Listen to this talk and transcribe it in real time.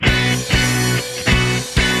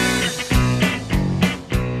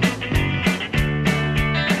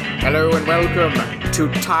welcome to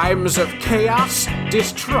Times of Chaos,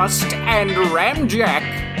 Distrust, and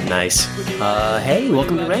Ramjack. Nice. Hey,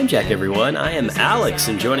 welcome to Ramjack, everyone. I am Alex,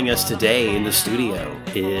 and joining us today in the studio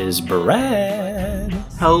is Brad.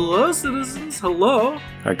 Hello, citizens. Hello.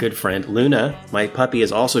 Our good friend Luna. My puppy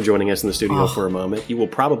is also joining us in the studio for a moment. You will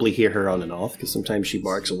probably hear her on and off, because sometimes she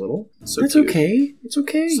barks a little. So It's cute. okay. It's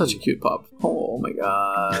okay. Such a cute pup. Oh my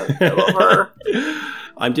god. I love her.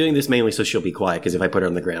 I'm doing this mainly so she'll be quiet, because if I put her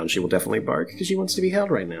on the ground, she will definitely bark, because she wants to be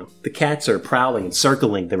held right now. The cats are prowling and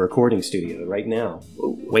circling the recording studio right now,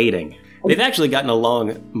 waiting. They've actually gotten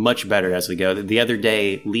along much better as we go. The other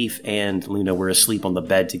day, Leaf and Luna were asleep on the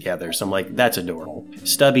bed together, so I'm like, that's adorable.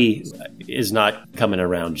 Stubby is not coming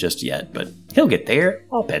around just yet, but he'll get there.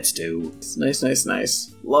 All pets do. It's nice.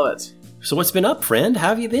 Love it. So what's been up, friend? How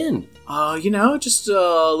have you been? Just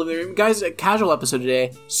living the dream. Guys, a casual episode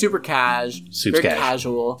today. Super very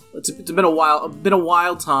casual. It's been a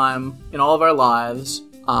wild time in all of our lives.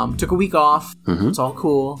 Took a week off. Mm-hmm. It's all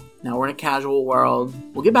cool. Now we're in a casual world.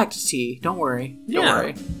 We'll get back to tea. Don't worry. Don't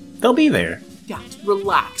worry. They'll be there. Yeah,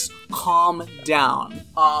 relax. Calm down.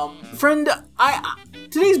 Friend,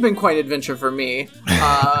 today's been quite an adventure for me.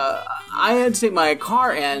 I had to take my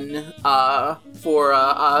car in for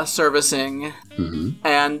servicing. Mm-hmm.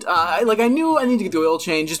 And I knew I need to get the oil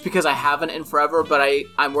change just because I haven't in forever, but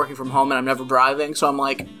I'm working from home and I'm never driving, so I'm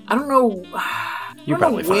like, I don't know. You're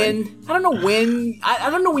probably fine. I don't know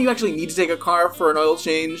when you actually need to take a car for an oil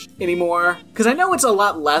change anymore. Because I know it's a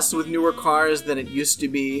lot less with newer cars than it used to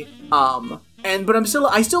be. But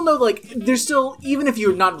I still know, like, there's still, even if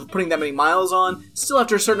you're not putting that many miles on, still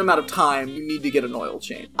after a certain amount of time, you need to get an oil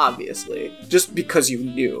change, obviously. Just because you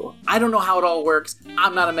knew. I don't know how it all works.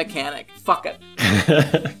 I'm not a mechanic. Fuck it.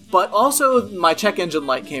 But also, my check engine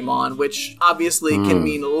light came on, which obviously can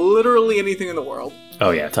mean literally anything in the world. Oh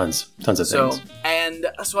yeah, tons of things.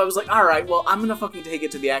 So I was like, all right, well, I'm gonna fucking take it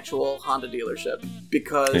to the actual Honda dealership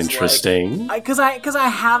because interesting. Because I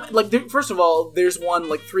have first of all, there's one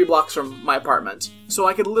like 3 blocks from my apartment, so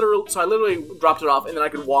I literally dropped it off and then I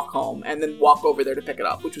could walk home and then walk over there to pick it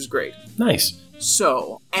up, which was great. Nice.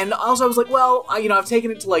 So, and also I was like, well, I've taken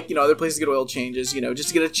it to other places to get oil changes, just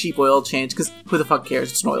to get a cheap oil change because who the fuck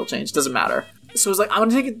cares? It's an oil change, doesn't matter. So I was like, I'm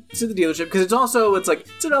gonna take it to the dealership because it's about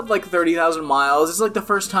 30,000 miles. It's like the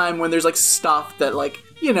first time when there's like stuff that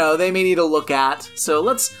they may need to look at. So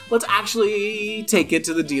let's actually take it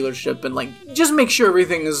to the dealership and just make sure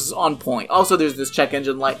everything is on point. Also, there's this check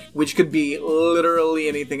engine light, which could be literally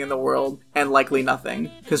anything in the world and likely nothing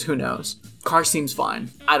because who knows. Car seems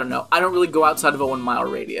fine. I don't know. I don't really go outside of a 1 mile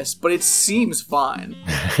radius, but it seems fine.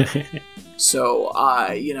 So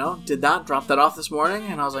I, did that, dropped that off this morning,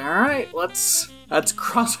 and I was like, all right, let's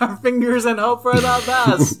cross our fingers and hope for the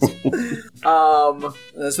best. So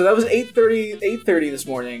that was 8:30 this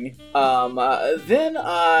morning. Then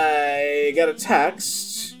I got a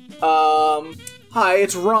text. Hi,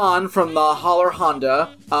 it's Ron from the Holler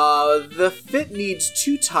Honda. The Fit needs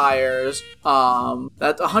 2 tires.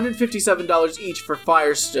 That's $157 each for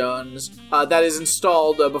Firestones. That is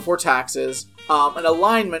installed before taxes. An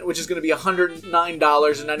alignment, which is going to be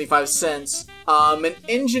 $109.95. An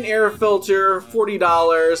engine air filter,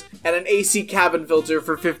 $40, and an AC cabin filter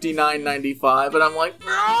for $59.95. And I'm like,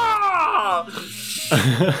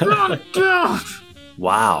 God.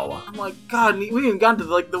 Wow. I'm like, God, we haven't gotten to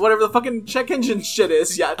the whatever the fucking check engine shit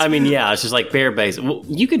is yet. I mean, yeah, it's just like bare base. Well,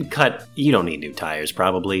 you don't need new tires,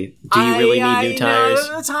 probably. Do you really need new tires?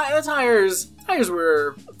 No, the tires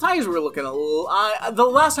were looking a little. The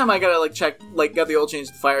last time I got it checked, got the oil change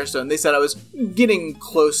to the Firestone, they said I was getting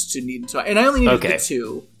close to needing tires, and I only needed the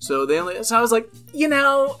 2. So I was like,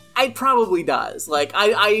 it probably does.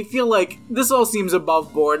 I feel like this all seems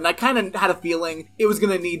above board, and I kind of had a feeling it was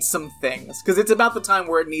gonna need some things because it's about the time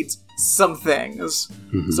where it needs some things.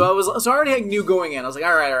 Mm-hmm. So I already knew going in. I was like,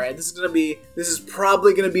 all right, this is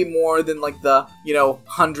probably gonna be more than the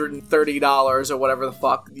 $130 or whatever the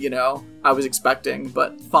fuck I was expecting,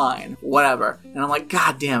 but fine, whatever. And I'm like,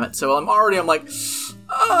 God damn it. So I'm already a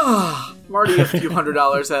few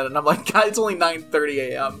 $100s ahead, and I'm like, God, it's only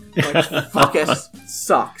 9:30 a.m. I'm like, fuck it,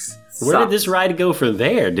 sucks. Where did this ride go from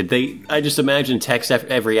there? I just imagine text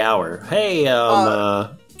every hour. Hey,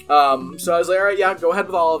 so I was like, all right, yeah, go ahead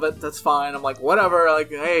with all of it. That's fine. I'm like, whatever.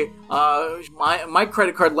 Hey, my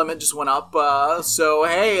credit card limit just went up. So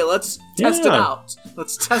hey, let's test it out.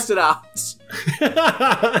 Let's test it out.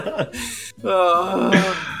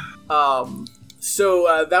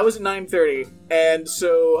 So that was at 9:30, and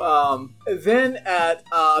so then at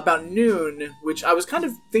about noon, which I was kind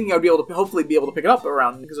of thinking I'd be able to hopefully be able to pick it up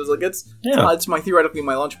around, because I was like, it's theoretically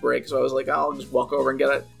my lunch break, so I was like, I'll just walk over and get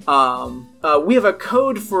it. We have a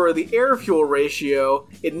code for the air fuel ratio.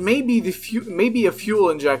 It may be maybe a fuel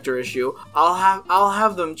injector issue. I'll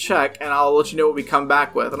have them check, and I'll let you know what we come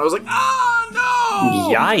back with. And I was like, no!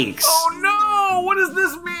 Yikes! Oh no! What does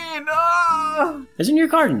this mean? Isn't your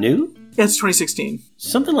car new? Yeah, it's 2016.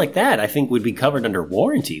 Something like that, I think, would be covered under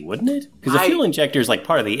warranty, wouldn't it? Because the fuel injector is like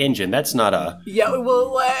part of the engine. That's not a... Yeah,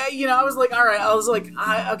 well, I was like, all right. I was like,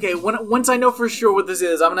 okay, once I know for sure what this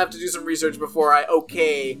is, I'm going to have to do some research before I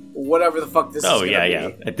okay whatever the fuck this is going to be. Oh, yeah.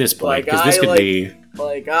 At this point, because this could be...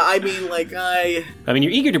 I mean,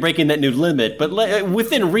 you're eager to break in that new limit, but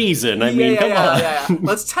within reason. Come on. Yeah.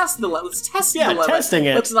 Let's test the limit. Testing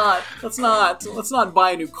it. Let's not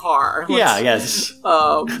buy a new car. Yes.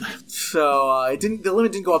 So the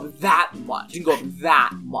limit didn't go up that much.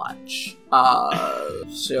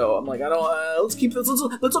 So I'm like, I don't. Let's keep this.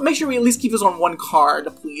 Let's make sure we at least keep this on one card,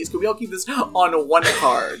 please. Can we all keep this on one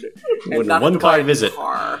card? And not one card visit.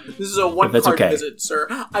 This is a one card visit, sir.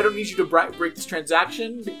 I don't need you to break this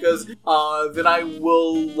transaction, because then I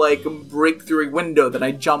will break through a window that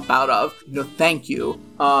I jump out of. No, thank you.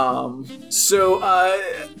 But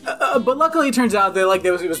luckily it turns out that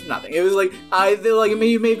it was nothing. It was they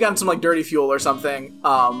may have gotten some dirty fuel or something.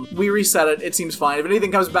 We reset it. It seems fine. If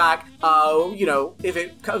anything comes back,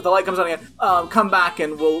 if the light comes on again, come back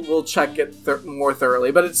and we'll check it more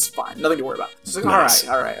thoroughly. But it's fine. Nothing to worry about. So it's nice.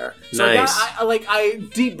 All right. So nice. I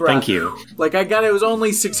deep breath. Thank you. It was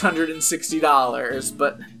only $660,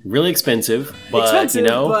 but really expensive. But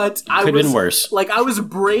but could have been worse. I was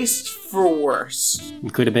braced for worse.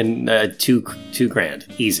 It could have been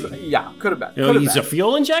 $2,000 easy. Yeah, could have been. He's a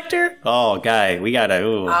fuel injector? Oh, guy, we gotta.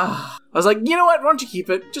 I was like, you know what? Why don't you keep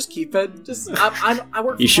it? Just keep it. I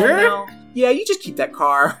work. You from sure? home now. Yeah, you just keep that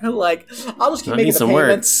car. I'll just keep making the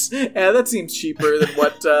payments. Yeah, that seems cheaper than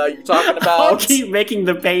what you're talking about. I'll keep making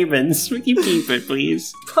the payments. You keep it,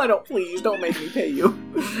 please. Please don't make me pay you.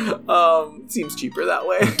 It seems cheaper that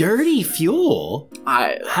way. Dirty fuel?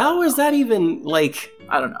 How is that even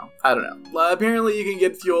I don't know. Apparently, you can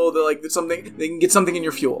get fuel that they can get something in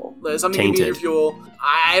your fuel. Something can be in your fuel.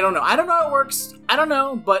 I don't know. I don't know how it works. I don't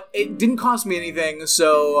know, but it didn't cost me anything,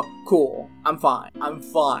 so cool. I'm fine.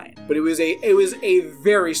 But it was a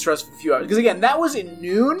very stressful few hours, because again, that was at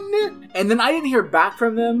noon, and then I didn't hear back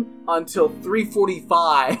from them until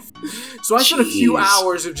 3:45. So I spent a few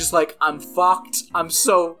hours of just I'm fucked. I'm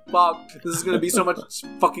so fucked. This is gonna be so much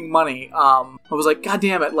fucking money. I was like, God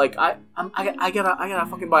damn it! I gotta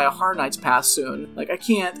fucking buy a Hard Nights pass soon. I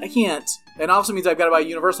can't. And also means I've got to buy a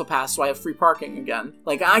Universal pass so I have free parking again.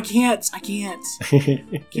 I can't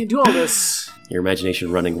do all this. Your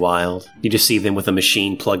imagination running wild. You just see them with a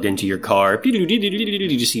machine plugged into your car.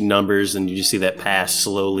 You just see numbers, and you just see that pass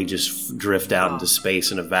slowly just drift out into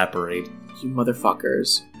space and evaporate. You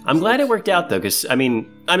motherfuckers. I'm glad it worked out though, because I mean,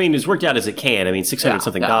 it's worked out as it can. I mean, $600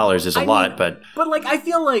 something is a lot, but I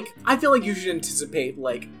feel like you should anticipate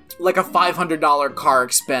a $500 car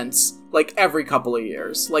expense every couple of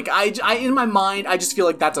years. I in my mind, I just feel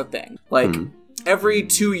like that's a thing. Every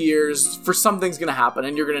 2 years, for something's gonna happen,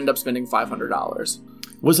 and you're gonna end up spending $500.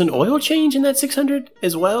 Was an oil change in that 600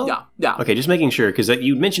 as well? Yeah. Okay, just making sure, because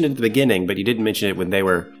you mentioned it at the beginning, but you didn't mention it when they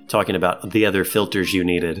were talking about the other filters you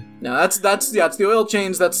needed. No, it's the oil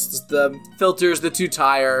change, that's the filters, the 2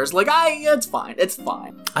 tires. It's fine. It's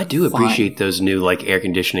fine. I do appreciate those new, air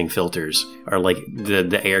conditioning filters, or,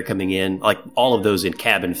 the air coming in, all of those in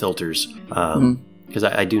cabin filters. Because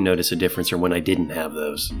I do notice a difference from when I didn't have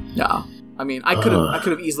those. Yeah. I mean, I could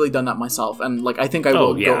have easily done that myself, and I think I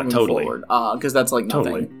will going forward, because that's nothing.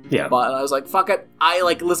 Totally. Yeah. But I was like, fuck it.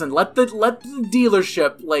 Listen, let the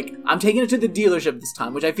dealership, I'm taking it to the dealership this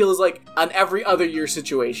time, which I feel is an every other year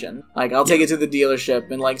situation. I'll take it to the dealership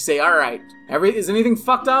and say, all right, is anything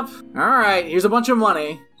fucked up? All right, here's a bunch of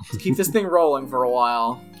money. Let's keep this thing rolling for a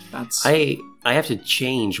while. I have to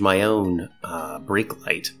change my own brake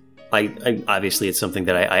light. I obviously it's something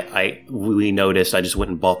that we noticed. I just went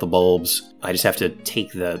and bought the bulbs. I just have to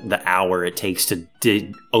take the hour it takes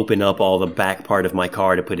to open up all the back part of my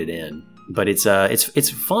car to put it in. But it's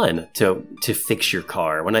fun to fix your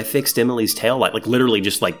car. When I fixed Emily's taillight, literally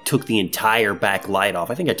just took the entire back light off.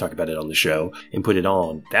 I think I talked about it on the show and put it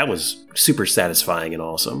on. That was super satisfying and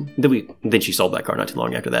awesome. Then she sold that car not too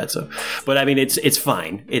long after that. So, but I mean, it's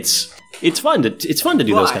fine. It's fun to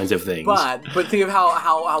do those kinds of things. But think of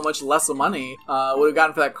how much less money would have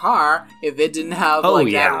gotten for that car if it didn't have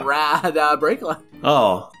that rad brake light.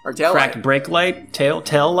 Oh, Or tail cracked light. brake light,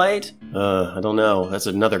 tail light. I don't know. That's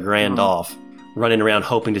another grand off. Running around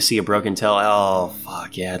hoping to see a broken tail. Oh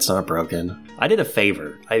fuck yeah, it's not broken. I did a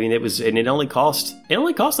favor. I mean, it only cost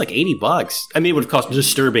like $80. I mean, it would have cost a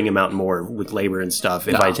disturbing amount more with labor and stuff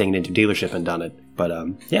if I had taken it to dealership and done it. But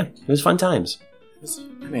yeah, it was fun times.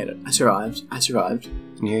 I made it. I survived.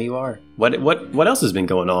 And here you are. What else has been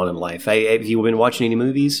going on in life? Have you been watching any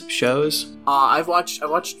movies, shows? I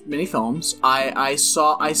watched many films.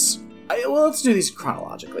 Well, let's do these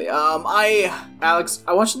chronologically. Alex,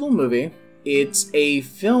 I watched a little movie. It's a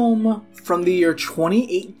film from the year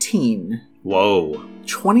 2018. Whoa.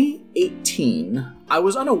 2018. I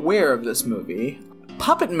was unaware of this movie.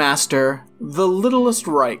 Puppet Master: The Littlest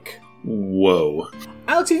Reich. Whoa.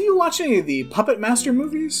 Alex, have you watched any of the Puppet Master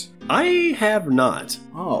movies? I have not.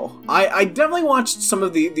 Oh, I definitely watched some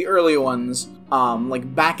of the early ones,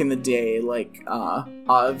 like back in the day, like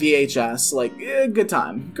VHS. Like, good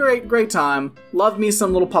time, great time. Love me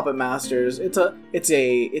some little Puppet Masters. It's a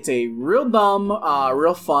real dumb,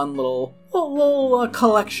 real fun little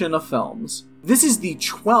collection of films. This is the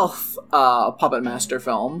 12th Puppet Master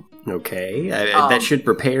film. Okay, that should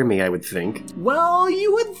prepare me, I would think. Well,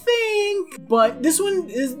 you would think, but this one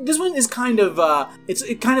is kind of it's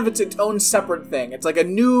its own separate thing. It's like a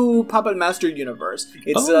new Puppet Master universe.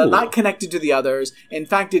 It's not connected to the others. In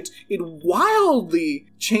fact, it wildly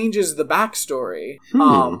changes the backstory.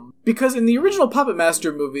 Because in the original Puppet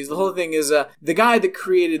Master movies, the whole thing is the guy that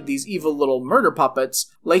created these evil little murder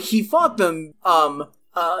puppets, like he fought them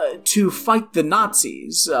to fight the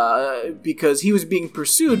Nazis, because he was being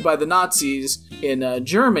pursued by the Nazis in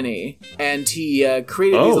Germany, and he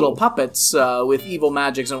created these little puppets with evil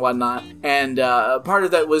magics and whatnot, and part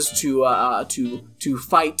of that was to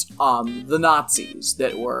fight the Nazis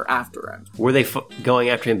that were after him. Were they going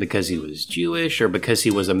after him because he was Jewish, or because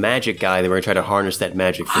he was a magic guy? They were trying to harness that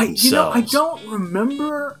magic for themselves. I don't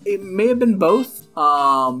remember. It may have been both.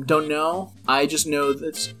 Don't know. I just know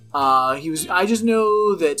that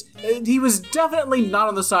he was definitely not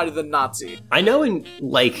on the side of the Nazi. I know in,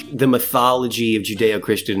 like, the mythology of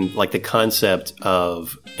Judeo-Christian, like, the concept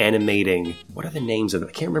of animating... What are the names of it?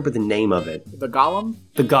 I can't remember the name of it. The Golem?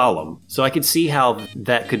 The Golem. So I could see how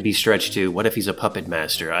that could be stretched to, what if he's a puppet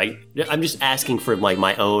master? I'm just asking for, like,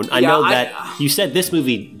 my own... I know that you said this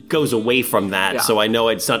movie goes away from that, so I know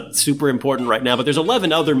it's not super important right now, but there's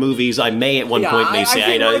 11 other movies I may at one point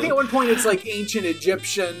say... I think at one point it's, like, ancient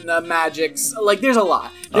Egyptian magics. Like, there's a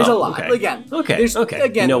lot. There's a lot. Okay. Again. Okay.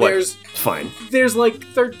 Again, you know there's... Fine. There's, like,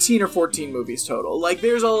 13 or 14 movies total. Like,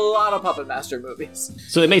 there's a lot of Puppet Master movies.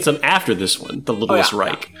 So they made some after this one, The Littlest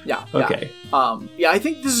Reich. Yeah. Okay. I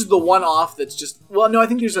think this is the one-off that's just... Well, no, I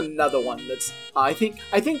think there's another one that's... I think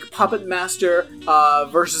Puppet Master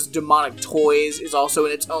versus Demonic Toys is also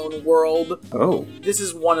in its own world. Oh. This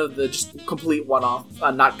is one of the just complete one-off,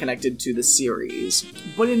 not connected to the series.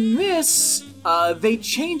 But in this... they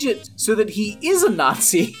change it so that he is a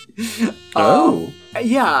Nazi.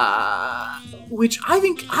 Yeah, which I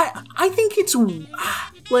think it's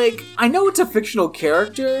like, I know it's a fictional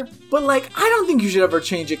character, but like, I don't think you should ever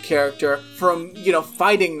change a character from,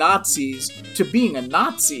 fighting Nazis to being a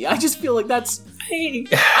Nazi. I just feel like that's...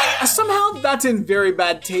 somehow that's in very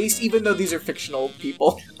bad taste, even though these are fictional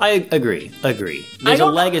people. I agree. There's a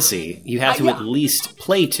legacy you have to at least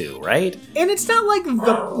play to, right? And it's not like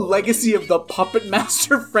the legacy of the Puppet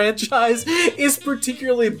Master franchise is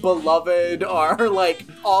particularly beloved or, like,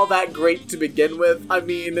 all that great to begin with. I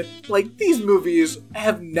mean, like, these movies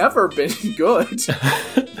have never been good.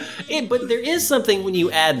 But there is something when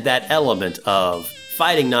you add that element of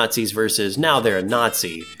fighting Nazis versus now they're a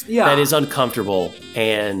Nazi. Yeah. That is uncomfortable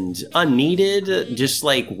and unneeded. Just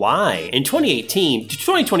like, why? In 2018,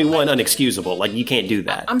 2021, unexcusable. Like, you can't do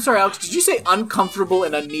that. I'm sorry, Alex, did you say uncomfortable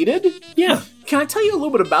and unneeded? Yeah. Can I tell you a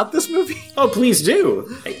little bit about this movie? Oh, please do.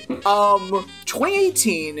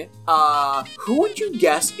 2018, who would you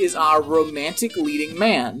guess is our romantic leading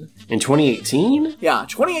man? In 2018? Yeah,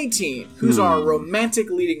 2018. Who's our romantic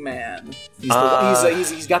leading man? He's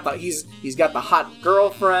got the hot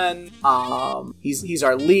girlfriend. He's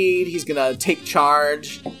our lead. He's gonna take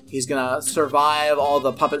charge. He's gonna survive all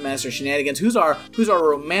the Puppet Master shenanigans. Who's our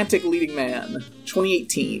romantic leading man?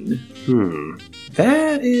 2018.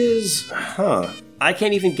 That is... I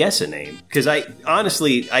can't even guess a name. Because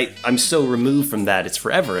I'm so removed from that, it's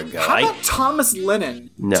forever ago. How about Thomas Lennon?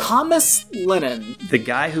 No. Thomas Lennon. The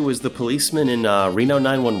guy who was the policeman in Reno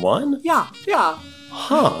 911? Yeah.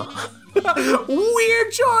 Huh.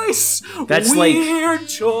 Weird choice. That's Weird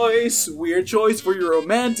choice for your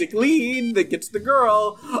romantic lead that gets the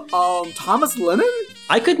girl. Thomas Lennon.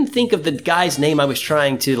 I couldn't think of the guy's name I was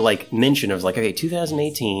trying to like mention. I was like, okay,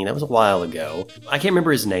 2018, that was a while ago. I can't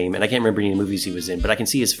remember his name, and I can't remember any movies he was in, but I can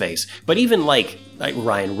see his face. But even like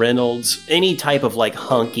Ryan Reynolds, any type of like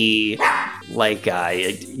hunky, like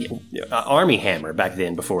Army Hammer back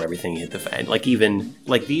then before everything hit the fan. Like even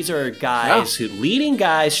like these are guys leading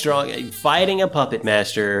guys, strong, fighting a puppet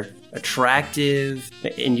master, attractive,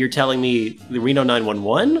 and you're telling me the Reno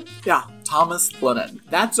 911? Yeah. Thomas Lennon.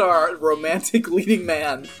 That's our romantic leading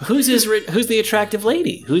man. Who's the attractive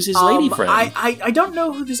lady? Who's his lady friend? I don't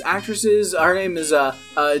know who this actress is. Her name is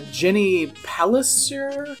Jenny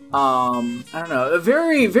Pellicer. I don't know. A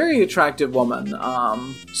very, very attractive woman.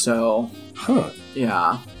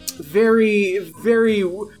 Yeah. Very, very,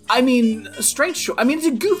 I mean, strange. I mean, it's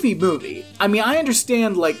a goofy movie. I mean, I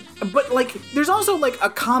understand, like, but, like, there's also, like,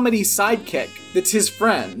 a comedy sidekick that's his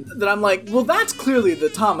friend that I'm like, well, that's clearly the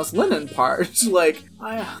Thomas Lennon part. Like,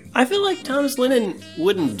 I feel like Thomas Lennon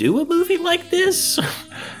wouldn't do a movie like this.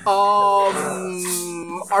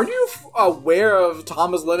 Are you aware of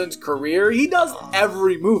Thomas Lennon's career? He does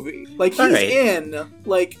every movie. Like, he's in,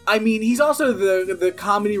 like, I mean, he's also the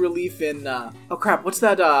comedy relief in, oh crap, what's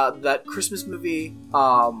that Christmas movie?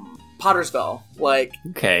 Pottersville. Like,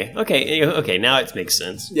 okay, now it makes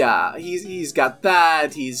sense. Yeah, he's got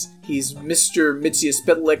that. He's Mr. Mitzi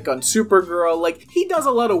Spitlick on Supergirl. Like, he does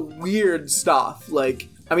a lot of weird stuff. Like,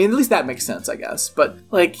 I mean, at least that makes sense, I guess. But,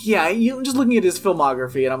 like, yeah, I'm just looking at his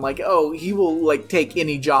filmography, and I'm like, oh, he will, like, take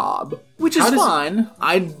any job. Which is fine.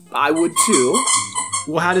 I would, too.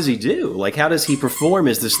 Well, how does he do? Like, how does he perform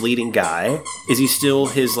as this leading guy? Is he still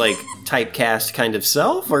his, like, typecast kind of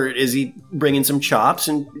self? Or is he bringing some chops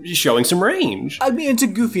and showing some range? I mean, it's a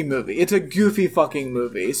goofy movie. It's a goofy fucking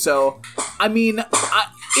movie. So, I mean,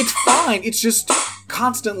 it's fine. It's just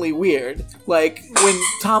constantly weird. Like, when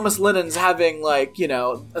Thomas Lennon's having, like, you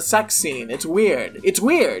know, a sex scene, it's weird. It's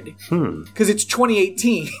weird. Because it's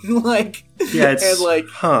 2018. Like, yeah, it's, and, like,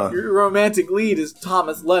 your romantic lead is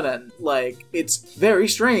Thomas Lennon. Like, it's very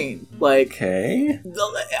strange. Like, okay.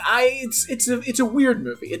 It's a weird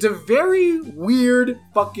movie. It's a very weird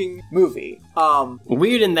fucking movie.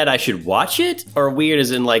 Weird in that I should watch it, or weird as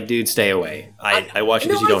in like, dude, stay away. I watch it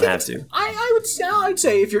because you don't have to. I'd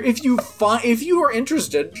say if you are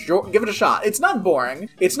interested, sure, give it a shot. It's not boring.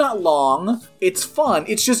 It's not long. It's fun.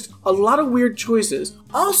 It's just a lot of weird choices.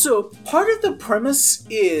 Also, part of the premise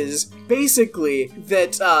is basically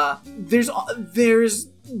that there's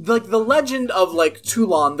like the legend of like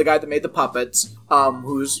Toulon, the guy that made the puppets,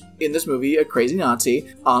 who's in this movie a crazy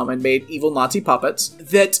Nazi, and made evil Nazi puppets.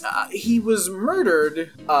 That he was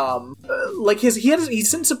murdered. He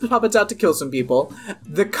sent some puppets out to kill some people.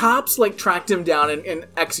 The cops like tracked him down and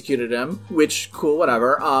executed him. Which cool,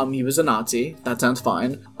 whatever. He was a Nazi. That sounds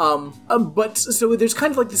fine. But so there's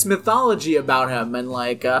kind of like this mythology about him, and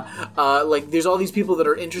like there's all these people that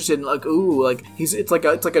are interested in like, ooh, like it's like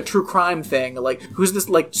a true crime thing. Like, who's this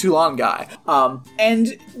like Toulon guy?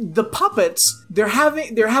 And the puppets, they're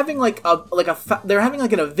having like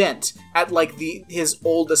an event at like his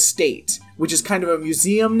old estate, which is kind of a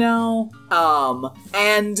museum now.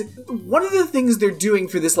 And one of the things they're doing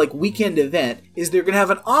for this like weekend event is they're gonna have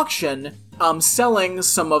an auction selling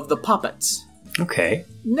some of the puppets. Okay.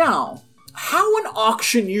 Now, how an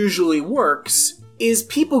auction usually works is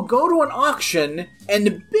people go to an auction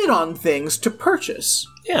and bid on things to purchase.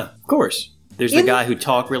 Yeah, of course. There's the guy who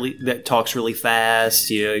talks really fast.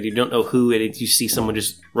 You don't know who it is. You see someone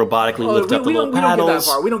just robotically lift up the little paddles.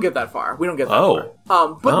 We don't get that far.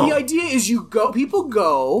 But the idea is people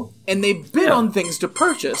go and they bid on things to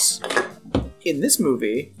purchase. In this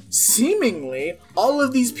movie, seemingly, all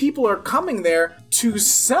of these people are coming there to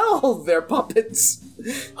sell their puppets.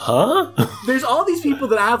 Huh? There's all these people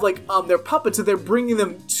that have, like, their puppets and they're bringing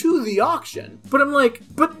them to the auction. But I'm like,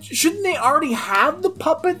 but shouldn't they already have the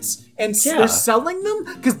puppets and they're selling them?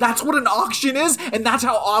 Because that's what an auction is, and that's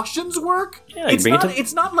how auctions work? Yeah,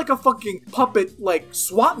 it's not like a fucking puppet, like,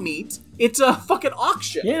 swap meet. It's a fucking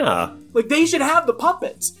auction. Yeah. Like, they should have the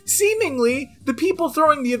puppets. Seemingly, the people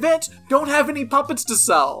throwing the event don't have any puppets to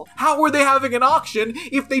sell. How are they having an auction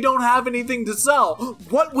if they don't have anything to sell?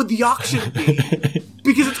 What would the auction be?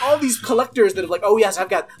 Because it's all these collectors that are like, oh yes, I've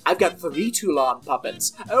got 3 Toulon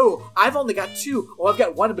puppets. Oh, I've only got 2. Oh, I've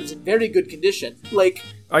got 1, but it's in very good condition. Like,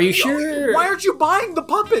 are you sure? Why aren't you buying the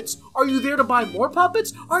puppets? Are you there to buy more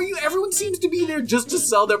puppets? Everyone seems to be there just to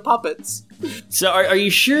sell their puppets. So are you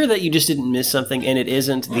sure that you just didn't miss something and it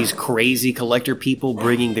isn't these crazy collector people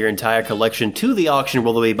bringing their entire collection to the auction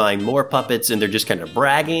where they'll be buying more puppets and they're just kind of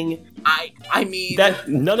bragging? I mean...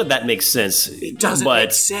 None of that makes sense. It doesn't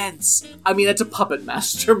make sense. I mean, it's a Puppet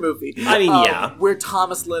Master movie. I mean, yeah. Where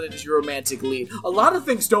Thomas Lennon is your romantic lead. A lot of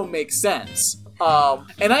things don't make sense.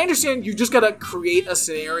 And I understand you just gotta create a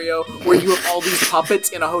scenario where you have all these puppets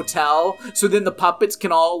in a hotel, so then the puppets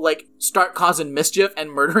can all, like, start causing mischief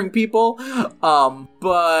and murdering people.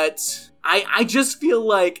 But I just feel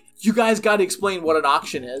like you guys gotta explain what an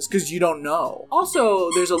auction is, because you don't know. Also,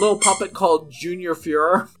 there's a little puppet called Junior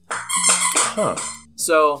Fuhrer. Huh.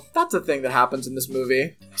 So, that's a thing that happens in this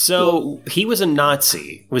movie. So, he was a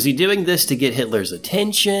Nazi. Was he doing this to get Hitler's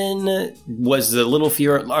attention? Was the little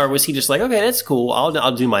Fuhrer, or was he just like, okay, that's cool,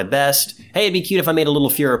 I'll do my best. Hey, it'd be cute if I made a little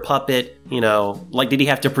Fuhrer puppet, you know. Like, did he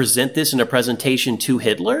have to present this in a presentation to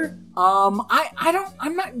Hitler?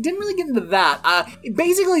 Didn't really get into that.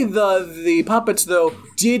 Basically, the puppets, though,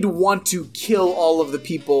 did want to kill all of the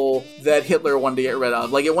people that Hitler wanted to get rid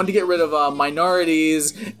of. Like, it wanted to get rid of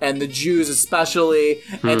minorities and the Jews especially,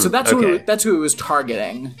 and so that's who it was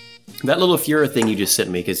targeting. That little Fuhrer thing you just sent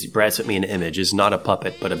me, because Brad sent me an image, is not a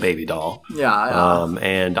puppet, but a baby doll. Yeah.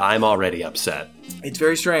 And I'm already upset. It's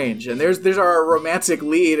very strange. And there's our romantic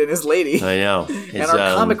lead and his lady. I know. And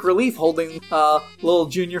our comic relief holding little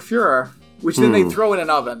Junior Fuhrer, which then they throw in an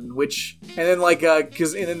oven, and then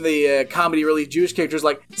the comedy relief Jewish character's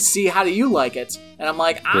like, see, how do you like it? And I'm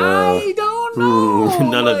like, I don't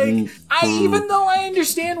know. Even though I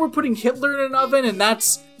understand we're putting Hitler in an oven and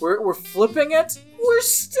we're flipping it, we're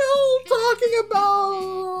still talking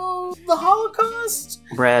about the Holocaust.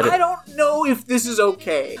 Brad, I don't know if this is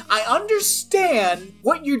okay. I understand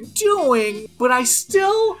what you're doing, but I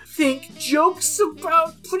still think jokes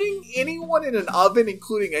about putting anyone in an oven,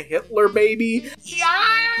 including a Hitler baby,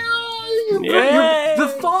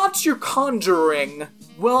 the thoughts you're conjuring,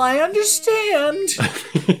 well, I understand.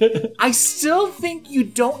 I still think you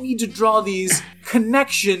don't need to draw these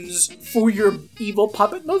connections for your evil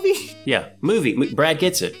puppet movie. Yeah, movie. Brad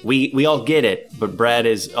gets it. We all get it, but Brad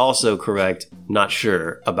is also correct. Not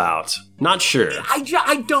sure about. Not sure.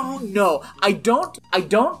 I don't know. I don't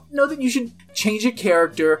know that you should change a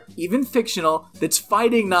character, even fictional, that's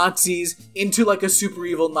fighting Nazis into like a super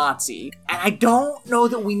evil Nazi. And I don't know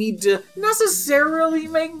that we need to necessarily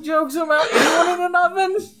make jokes about anyone in an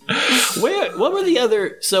oven. What were the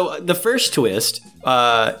other... So, the first twist...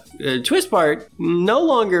 twist part, no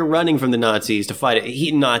longer running from the Nazis to fight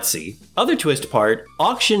a Nazi. Other twist part,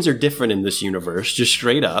 auctions are different in this universe, just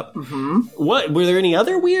straight up. Mm-hmm. What, were there any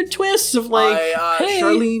other weird twists of like, hey...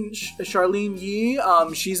 Charlene Yi,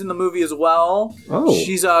 she's in the movie as well. Oh.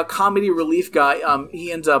 She's a comedy relief guy.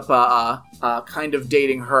 He ends up, kind of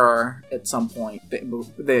dating her at some point.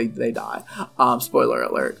 They die. Spoiler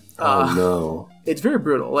alert. Oh no. It's very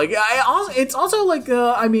brutal. Like, it's also like, it's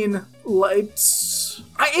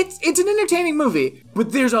an entertaining movie,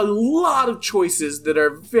 but there's a lot of choices that are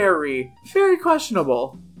very, very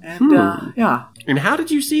questionable. And, yeah. And how did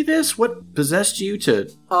you see this? What possessed you to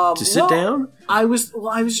sit down? I was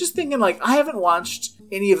just thinking, like, I haven't watched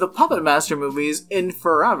any of the Puppet Master movies in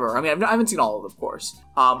forever. I mean, I haven't seen all of them, of course.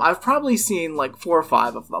 I've probably seen, like, 4 or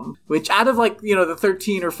 5 of them, which out of, like, the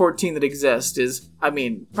 13 or 14 that exist is, I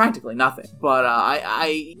mean, practically nothing. But,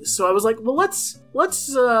 so I was like, well, let's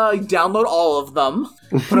download all of them,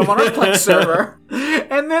 put them on our Plex server,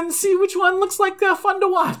 and then see which one looks like fun to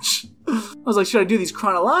watch. I was like, should I do these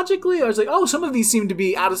chronologically? I was like, oh, some of these seem to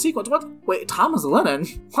be out of sequence. What? Wait, Thomas Lennon?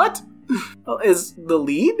 What? Is the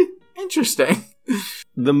lead? Interesting.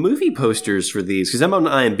 The movie posters for these, because I'm on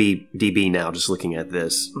IMDb now just looking at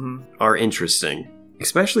this, are interesting.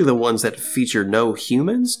 Especially the ones that feature no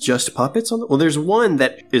humans, just puppets on them. Well, there's one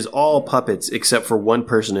that is all puppets except for one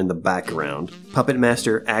person in the background. Puppet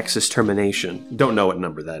Master Axis Termination. Don't know what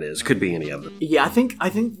number that is. Could be any of them. Yeah, I think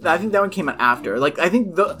that one came out after. Like, I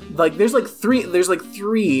think there's three like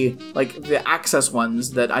the Access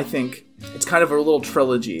ones that I think it's kind of a little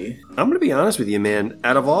trilogy. I'm going to be honest with you, man.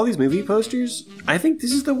 Out of all these movie posters, I think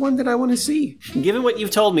this is the one that I want to see. Given what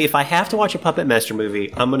you've told me, if I have to watch a Puppet Master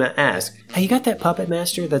movie, I'm going to ask, hey, you got that Puppet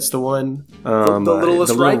Master? That's the one? The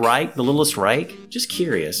Littlest Reich? The Littlest Reich? Just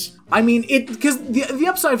curious. I mean, because the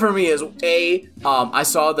upside for me is, I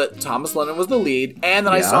saw that Thomas Lennon was the lead, and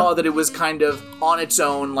then I saw that it was kind of on its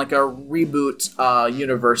own, like a reboot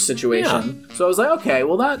universe situation. Yeah. So I was like, okay,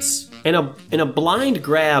 well, that's In a blind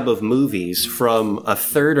grab of movies from a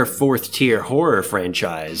third or fourth tier horror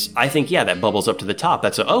franchise, I think, yeah, that bubbles up to the top.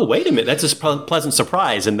 Oh, wait a minute, that's a pleasant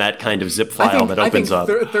surprise in that kind of zip file that opens up.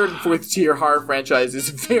 Third and fourth tier horror franchise is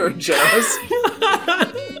very generous.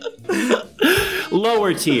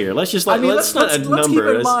 Lower tier. Let's just let's keep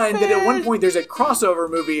in mind that at one point there's a crossover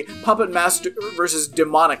movie, Puppet Master versus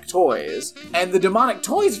Demonic Toys, and the Demonic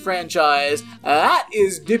Toys franchise that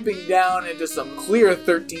is dipping down into some clear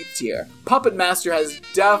 13th tier. Puppet Master has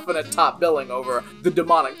definite top billing over the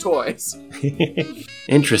Demonic Toys.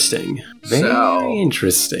 Interesting. Very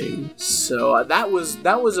interesting. So that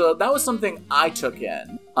was something I took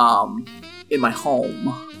in my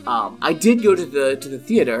home. I did go to the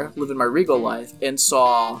theater, living my regal life, and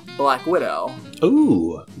saw Black Widow.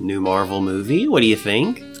 Ooh, new Marvel movie. What do you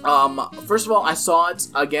think? First of all, I saw it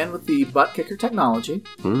again with the butt kicker technology.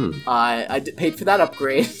 I paid for that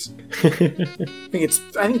upgrade. I think it's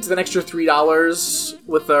an extra $3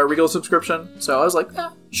 with a Regal subscription. So I was like,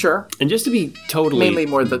 sure. And just to be totally mainly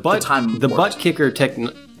more the time. The butt kicker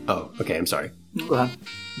Oh, okay. I'm sorry. Go ahead.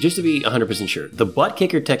 Just to be 100% sure, the butt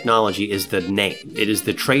kicker technology is the name. It is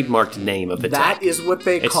the trademarked name of the tech. That is what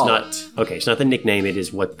they call it. Okay, it's not the nickname. It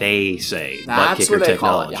is what they say. That's butt kicker what they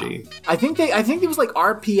technology. Call it, yeah. I think it was like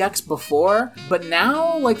RPX before, but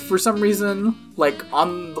now, like, for some reason, like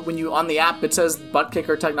on the app it says butt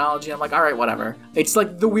kicker technology. I'm like, all right, whatever. It's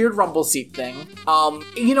like the weird rumble seat thing.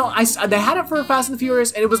 They had it for Fast and the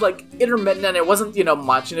Furious, and it was like intermittent, and it wasn't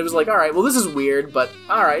much, and it was like, all right, well, this is weird, but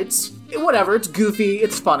all right, whatever. It's goofy.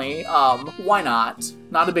 It's funny. Why not?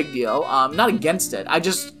 Not a big deal. Not against it.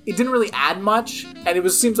 It didn't really add much, and it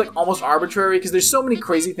seems like almost arbitrary because there's so many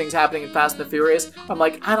crazy things happening in Fast and the Furious. I'm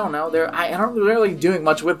like, I don't know. They're really doing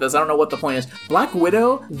much with this. I don't know what the point is. Black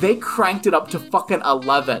Widow, they cranked it up to fucking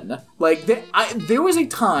 11. Like, there was a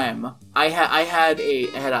time I had a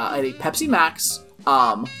Pepsi Max.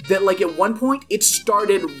 That like at one point it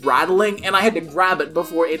started rattling and I had to grab it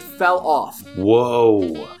before it fell off.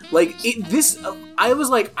 Whoa. Like I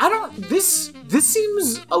was like, this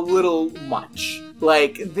seems a little much.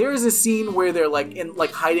 Like there's a scene where they're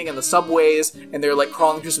like hiding in the subways and they're like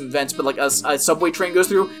crawling through some vents, but like a subway train goes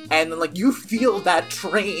through and then like you feel that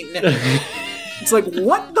train. It's like,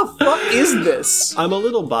 what the fuck is this? I'm a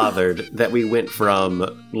little bothered that we went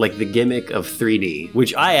from, like, the gimmick of 3D,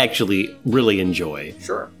 which I actually really enjoy.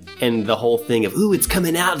 Sure. And the whole thing of, ooh, it's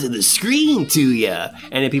coming out to the screen to ya.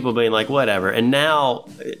 And then people being like, whatever. And now,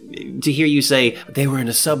 to hear you say, they were in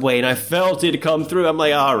a subway and I felt it come through, I'm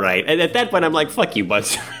like, all right. And at that point, I'm like, fuck you, butt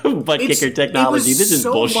kicker technology. This is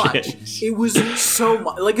bullshit. It was so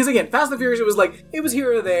much. Like, because again, Fast and Furious, it was like, it was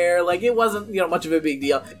here or there. Like, it wasn't, much of a big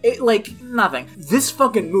deal. Nothing. This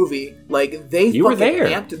fucking movie, like, they fucking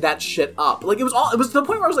amped that shit up. Like, it was to the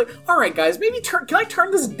point where I was like, all right, guys, maybe can I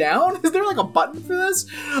turn this down? Is there, like, a button for this?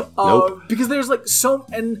 Nope. Because there's like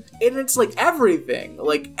and it's like everything.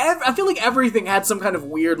 Like I feel like everything had some kind of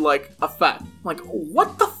weird like effect. Like,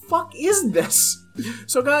 what the fuck is this?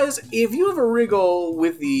 So guys, if you have a Regal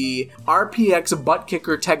with the RPX butt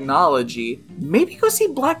kicker technology, maybe go see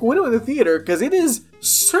Black Widow in the theater because it is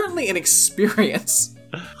certainly an experience.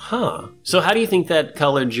 Huh. So how do you think that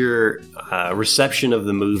colored your reception of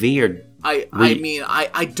the movie? Or I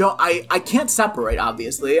can't separate,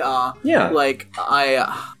 obviously. Yeah. Like,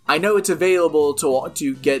 I know it's available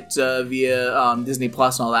to get via Disney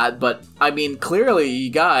Plus and all that, but I mean, clearly, you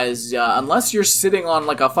guys, unless you're sitting on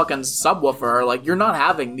like a fucking subwoofer, like you're not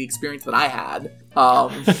having the experience that I had.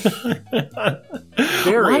 Why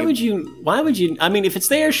would you? I mean, if it's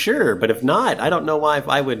there, sure, but if not, I don't know why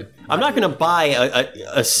I would. I'm not going to buy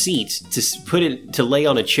a seat to lay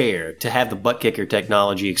on a chair to have the butt kicker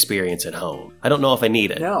technology experience at home. I don't know if I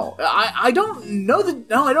need it. No, I don't know that.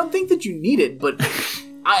 No, I don't think that you need it, but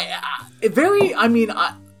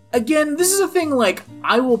again, this is a thing, like,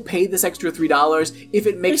 I will pay this extra $3 if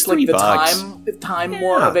it makes, like, the time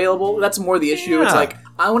more available. That's more the issue. Yeah. It's like,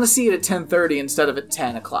 I want to see it at 10:30 instead of at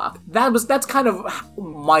 10 o'clock. That's kind of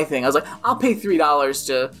my thing. I was like, I'll pay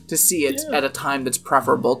 $3 to see it at a time that's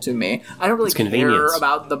preferable to me. I don't really care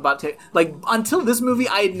about the butt tick. Like, until this movie,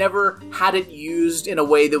 I had never had it used in a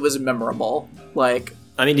way that was memorable. Like,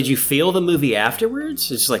 I mean, did you feel the movie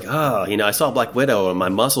afterwards? It's like, I saw Black Widow and my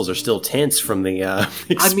muscles are still tense from the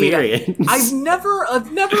experience. I mean,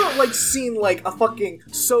 I've never like seen like a fucking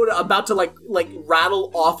soda about to like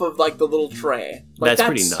rattle off of like the little tray. Like, that's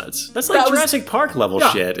pretty nuts. That's like Jurassic Park level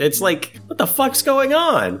shit. It's like, what the fuck's going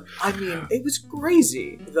on? I mean, it was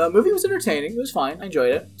crazy. The movie was entertaining. It was fine. I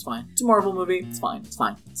enjoyed it. It's fine. It's a Marvel movie. It's fine. It's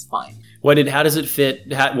fine. It's fine. How does it fit?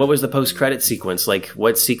 What was the post-credit sequence? Like,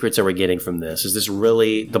 what secrets are we getting from this? Is this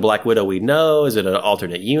really the Black Widow we know? Is it an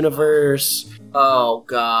alternate universe? Oh,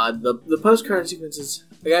 God. The post-credit sequences...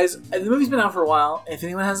 Guys, the movie's been out for a while. If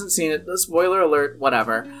anyone hasn't seen it, spoiler alert,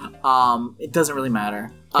 whatever. It doesn't really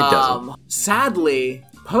matter. It doesn't. Sadly,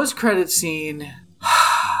 post-credit scene...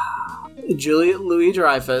 Juliette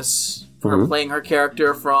Louis-Dreyfus... Her playing her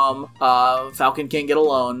character from Falcon Can't Get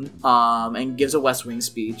Alone, and gives a West Wing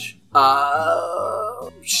speech.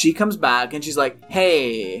 She comes back and she's like,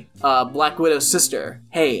 "Hey, Black Widow's sister.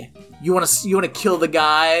 Hey, you wanna kill the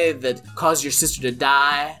guy that caused your sister to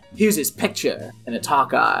die? Here's his picture." And it's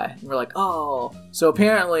Hawkeye. And we're like, oh. So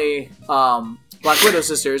apparently, Black Widow's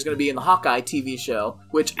sister is going to be in the Hawkeye TV show,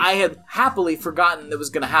 which I had happily forgotten that was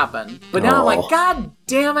going to happen. But now I'm like, God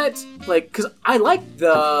damn it! Like, because I like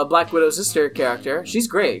the Black Widow's sister character. She's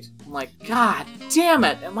great. I'm like, God damn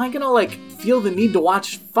it! Am I going to, like, feel the need to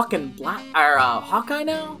watch fucking Hawkeye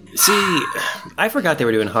now? See, I forgot they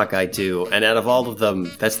were doing Hawkeye too, and out of all of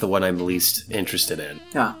them, that's the one I'm least interested in.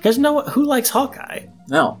 Yeah. Because who likes Hawkeye?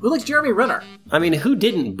 No. Who likes Jeremy Renner? I mean, who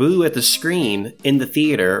didn't boo at the screen in the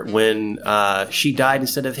theater when she died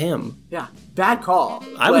instead of him? Yeah. Bad call.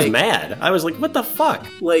 I was mad. I was like, what the fuck?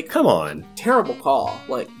 Like, come on. Terrible call.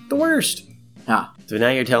 Like, the worst. Yeah. So now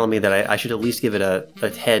you're telling me that I should at least give it a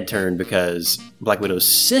head turn because Black Widow's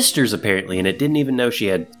sister's apparently in it. Didn't even know she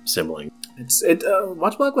had siblings.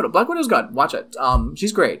 Watch Black Widow. Black Widow's good. Watch it.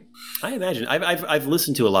 She's great. I imagine. I've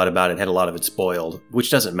listened to a lot about it, had a lot of it spoiled, which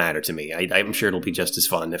doesn't matter to me. I'm sure it'll be just as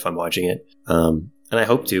fun if I'm watching it. And I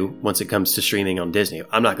hope to once it comes to streaming on Disney.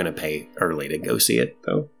 I'm not going to pay early to go see it,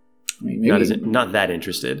 though. I mean, maybe, not that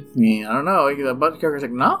interested. I mean, I don't know. The butt kicker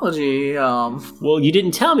technology. Well, you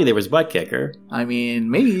didn't tell me there was butt kicker. I mean,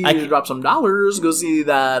 maybe you drop some dollars, go see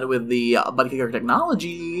that with the butt kicker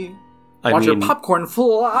technology. Watch your popcorn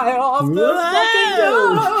fly off the fucking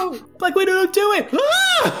go. Black Widow, don't do it!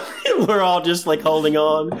 Ah! We're all just like holding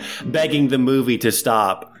on, begging the movie to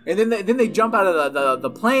stop. And then they jump out of the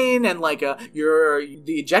plane and like the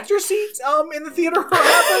ejector seat in the theater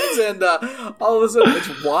happens and all of a sudden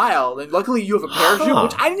it's wild. And luckily you have a parachute,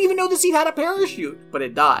 which I didn't even know the seat had a parachute, but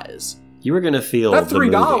it does. You were gonna feel that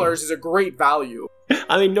 $3 is a great value.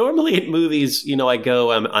 I mean, normally at movies, I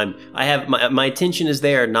go, I have my attention is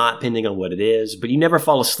there, not depending on what it is. But you never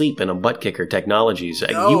fall asleep in a butt kicker technologies.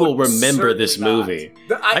 No, you will remember this movie.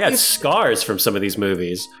 I got scars from some of these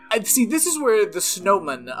movies. See, this is where the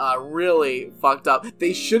Snowman really fucked up.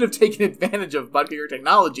 They should have taken advantage of butt kicker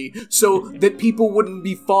technology so that people wouldn't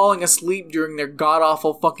be falling asleep during their god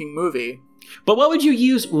awful fucking movie. But what would you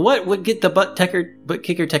use? What would get the butt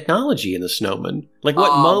kicker technology in the Snowman? Like,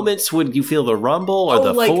 what moments would you feel the rumble or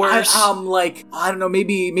the force? I don't know.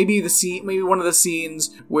 Maybe the scene. Maybe one of the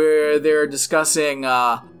scenes where they're discussing,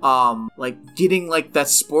 getting like that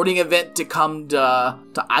sporting event to come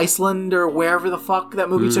to Iceland or wherever the fuck that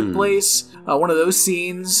movie took place. One of those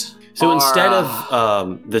scenes. So instead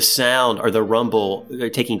of the sound or the rumble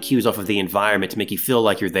taking cues off of the environment to make you feel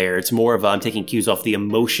like you're there, it's more of I'm taking cues off the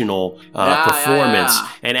emotional performance. Yeah.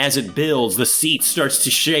 And as it builds, the seat starts to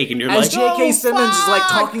shake, and you're as J.K. Simmons is like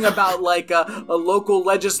talking about like a local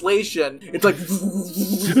legislation. It's like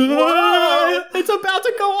it's about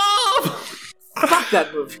to go off. Fuck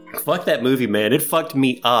that movie. Fuck that movie, man. It fucked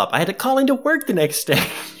me up. I had to call into work the next day.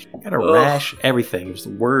 I got a rash. Everything. It was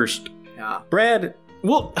the worst. Yeah, Brad.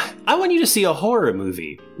 Well, I want you to see a horror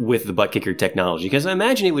movie with the butt kicker technology, because I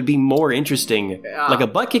imagine it would be more interesting. Yeah. Like a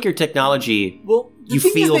butt kicker technology, you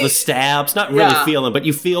feel the stabs, not really feel them, but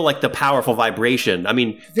you feel like the powerful vibration. I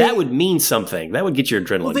mean, that would mean something. That would get your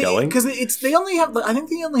adrenaline going. Because I think they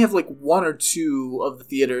only have like one or two of the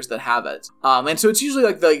theaters that have it. And so it's usually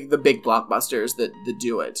like the big blockbusters that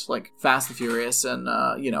do it, like Fast and Furious and,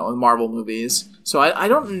 Marvel movies. So I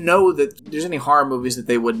don't know that there's any horror movies that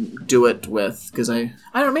they wouldn't do it with, because I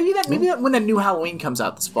don't know, maybe that when the new Halloween comes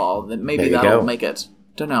out this fall, then maybe that'll make it.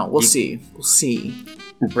 Don't know. We'll see.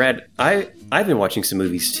 Brad, I've been watching some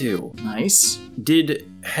movies too. Nice.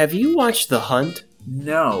 Have you watched The Hunt?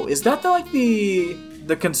 No. Is that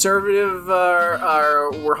the conservative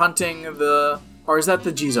we're hunting or is that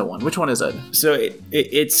the Jizo one? Which one is it? So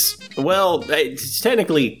it's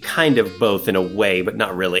technically kind of both in a way, but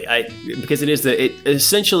not really. Because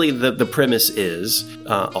essentially the premise is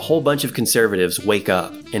a whole bunch of conservatives wake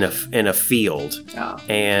up in a field,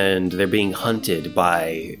 and they're being hunted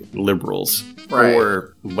by liberals. Right.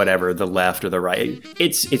 or whatever, the left or the right.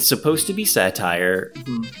 It's supposed to be satire.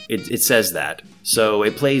 Mm-hmm. It says that. So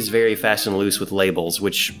it plays very fast and loose with labels,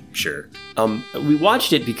 which, sure. We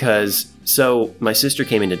watched it because, so my sister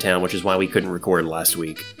came into town, which is why we couldn't record last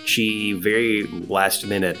week. She very last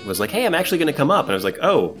minute was like, hey, I'm actually going to come up. And I was like,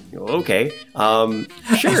 oh, okay.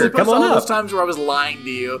 Sure, come on all up. those times where I was lying to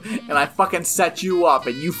you and I fucking set you up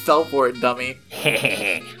and you fell for it, dummy.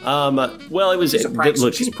 Well, it was... She's a prankster.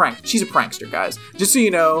 Look, She's a prankster, guys. Just so you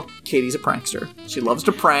know, Katie's a prankster. She loves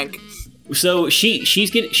to prank. So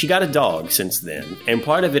she got a dog since then, and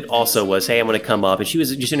part of it also was, hey, I'm going to come up, and she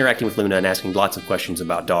was just interacting with Luna and asking lots of questions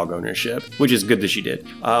about dog ownership, which is good that she did.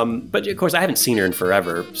 But of course, I haven't seen her in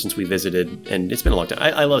forever since we visited, and it's been a long time.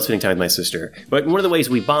 I love spending time with my sister, but one of the ways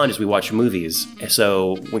we bond is we watch movies.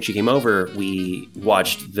 So when she came over, we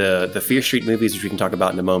watched the Fear Street movies, which we can talk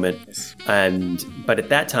about in a moment. Yes. But at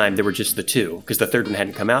that time, there were just the two, because the third one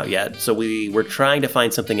hadn't come out yet. So we were trying to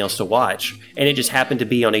find something else to watch, and it just happened to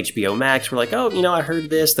be on HBO Max. We're like, oh, I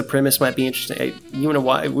heard this. The premise might be interesting. Hey, you want to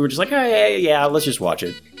watch? We were just like, oh, yeah, let's just watch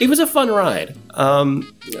it. It was a fun ride.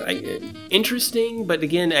 Interesting, but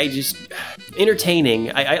again,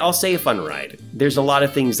 entertaining. I'll say a fun ride. There's a lot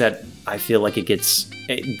of things that I feel like it gets,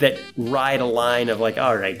 that ride a line of like,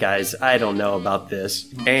 all right, guys, I don't know about this.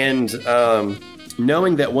 And,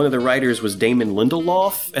 knowing that one of the writers was Damon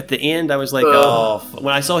Lindelof at the end, I was like,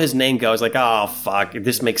 when I saw his name go, I was like, oh, fuck,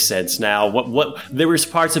 this makes sense now. What there was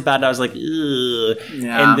parts about it I was like, ugh,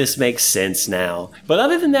 and this makes sense now. But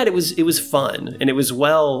other than that, it was fun, and it was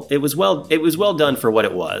well done for what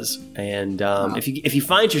it was. And if you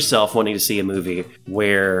find yourself wanting to see a movie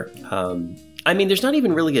where, there's not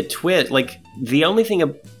even really a twist. Like, the only thing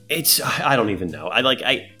I don't even know.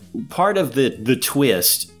 Part of the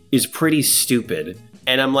twist is pretty stupid.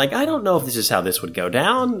 And I'm like, I don't know if this is how this would go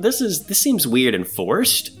down. This seems weird and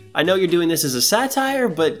forced. I know you're doing this as a satire,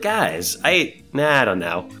 but guys, I don't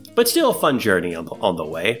know. But still a fun journey on the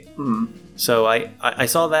way. Mm-hmm. So I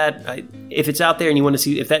saw that. If it's out there and you want to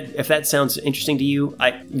see if that sounds interesting to you,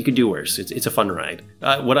 you could do worse. It's a fun ride.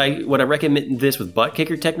 Would I recommend this with butt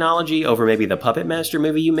kicker technology over maybe the Puppet Master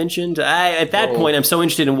movie you mentioned? At that point, I'm so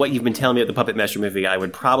interested in what you've been telling me about the Puppet Master movie. I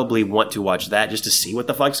would probably want to watch that just to see what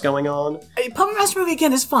the fuck's going on. Puppet Master movie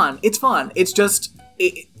again is fun. It's fun. It's just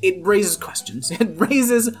it raises questions. It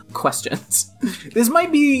raises questions. This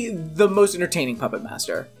might be the most entertaining Puppet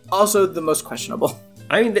Master. Also the most questionable.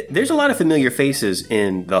 There's a lot of familiar faces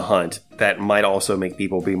in The Hunt that might also make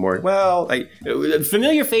people be more,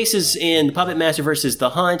 familiar faces in Puppet Master versus The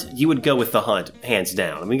Hunt, you would go with The Hunt, hands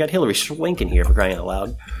down. We got Hilary Swank in here, for crying out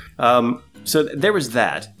loud. So there was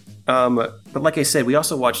that. But like I said, we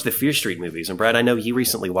also watched the Fear Street movies, and Brad, I know you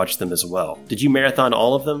recently watched them as well. Did you marathon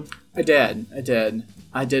all of them? I did.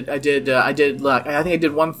 I think I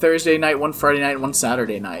did one Thursday night, one Friday night, and one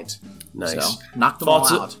Saturday night. Nice. So, knocked them all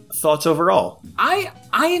out. Thoughts overall? I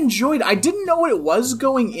enjoyed it. I didn't know what it was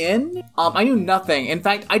going in. I knew nothing. In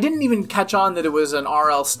fact, I didn't even catch on that it was an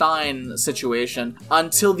R.L. Stine situation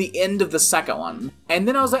until the end of the second one. And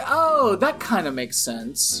then I was like, oh, that kind of makes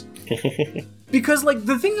sense. Because,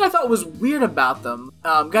 the thing that I thought was weird about them,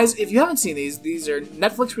 guys, if you haven't seen these are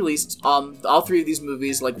Netflix released, all three of these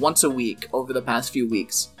movies, once a week over the past few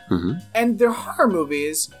weeks. Mm-hmm. And they're horror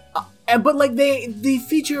movies, but, they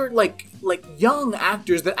feature, young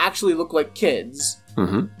actors that actually look like kids.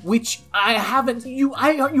 Mm-hmm. Which I haven't, you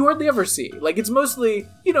hardly ever see. It's mostly,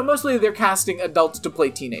 mostly they're casting adults to play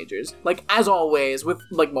teenagers. As always, with,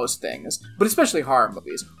 most things. But especially horror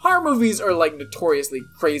movies. Horror movies are, notoriously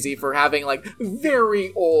crazy for having,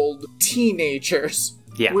 very old teenagers.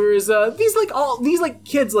 Yeah. Whereas, these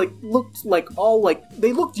kids,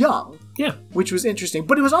 they looked young. Yeah. Which was interesting.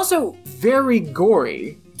 But it was also very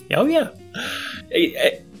gory. Oh, yeah.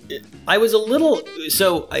 I was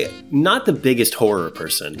not the biggest horror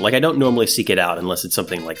person. I don't normally seek it out unless it's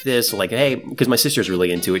something like this. Hey, because my sister's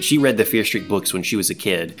really into it. She read the Fear Street books when she was a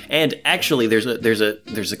kid, and actually, there's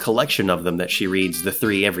a collection of them that she reads, the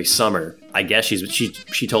 3 every summer. I guess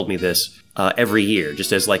she told me this every year,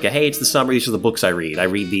 just as hey, it's the summer. These are the books I read. I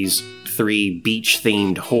read these 3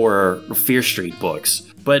 beach-themed horror Fear Street books.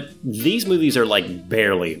 But these movies are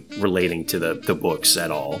barely relating to the books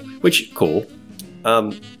at all, which cool.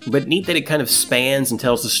 But neat that it kind of spans and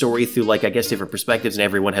tells the story through, I guess, different perspectives, and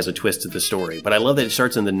everyone has a twist to the story. But I love that it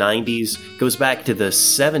starts in the 90s, goes back to the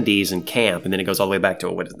 70s in camp, and then it goes all the way back to,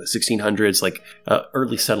 the 1600s,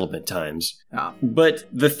 early settlement times. Oh. But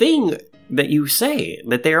the thing that you say,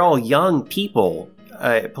 that they're all young people,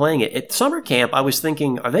 playing it at summer camp, I was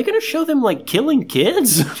thinking, are they going to show them like killing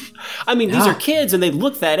kids? I mean, these are kids and they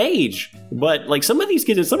look that age, but like some of these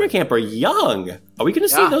kids at summer camp are young. Are we going to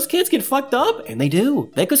see those kids get fucked up? And they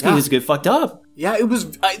do. Those kids get fucked up. Yeah, it was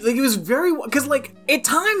very, because like at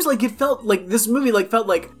times like it felt like this movie like felt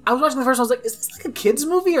like I was watching the first one, I was like, is this like a kids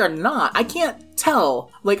movie or not? I can't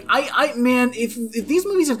tell. Like I man, if these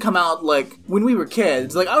movies had come out like when we were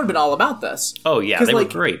kids, like I would have been all about this. Oh yeah, they were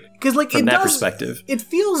great. Because like from that perspective, it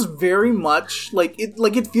feels very much like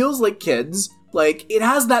it feels like kids. Like it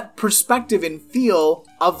has that perspective and feel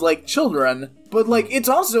of like children. But, like, it's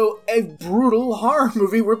also a brutal horror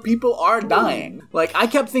movie where people are dying. Like, I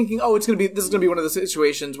kept thinking, this is gonna be one of the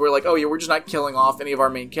situations where, like, we're just not killing off any of our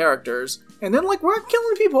main characters. And then, like, we're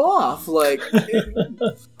killing people off. Like,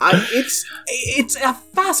 it's a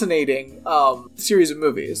fascinating, series of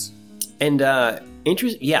movies. And,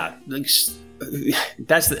 yeah, like,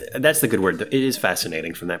 that's the good word. It is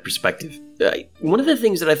fascinating from that perspective. One of the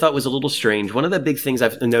things that I thought was a little strange, one of the big things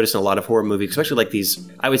I've noticed in a lot of horror movies, especially like these,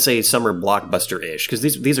 I would say summer blockbuster-ish, because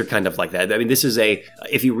these are kind of like that. I mean, this is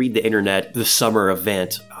if you read the internet, the summer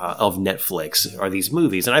event of Netflix are these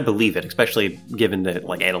movies, and I believe it, especially given the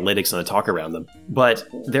like analytics and the talk around them. But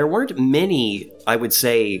there weren't many, I would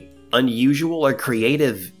say, unusual or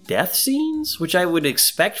creative death scenes, which I would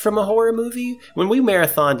expect from a horror movie. When we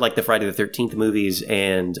marathoned like the Friday the 13th movies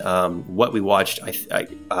and what we watched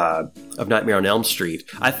of Nightmare on Elm Street,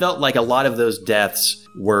 I felt like a lot of those deaths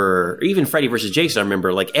were, even Freddy vs. Jason, I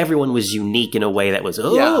remember, like everyone was unique in a way that was,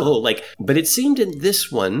 but it seemed in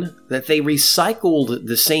this one that they recycled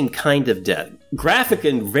the same kind of death. Graphic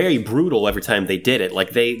and very brutal every time they did it.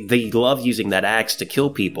 Like they love using that axe to kill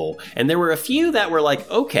people. And there were a few that were like,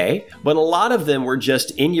 okay, but a lot of them were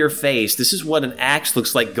just in your face. This is what an axe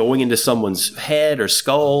looks like going into someone's head or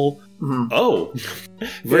skull. Mm-hmm. Oh,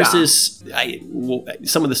 versus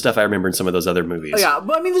some of the stuff I remember in some of those other movies. Oh, yeah,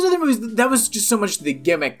 but I mean, those other movies, that was just so much the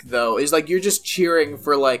gimmick, though, is like you're just cheering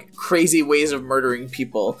for like crazy ways of murdering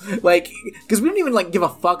people. Like, because we don't even like give a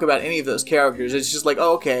fuck about any of those characters. It's just like,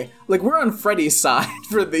 oh, okay, like we're on Freddy's side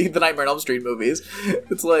for the Nightmare on Elm Street movies.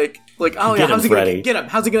 It's like, oh yeah, how's he gonna get him?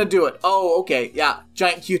 How's he gonna do it? Oh, okay, yeah,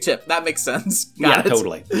 giant Q-tip. That makes sense. Got it.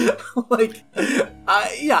 Totally. Like,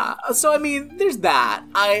 yeah. So I mean, there's that.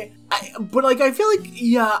 But like I feel like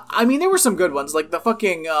I mean there were some good ones, like the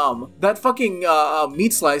fucking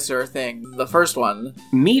meat slicer thing, the first one.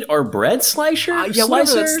 Meat or bread slicer?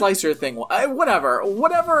 Whatever that slicer thing.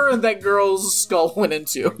 Whatever that girl's skull went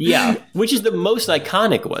into. Yeah, which is the most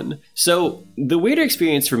iconic one. So the weirder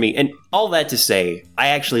experience for me, and all that to say, I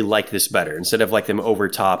actually like this better. Instead of like them over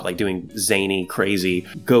top, like doing zany, crazy,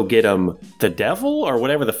 go get 'em the devil or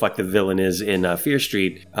whatever the fuck the villain is in Fear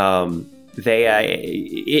Street.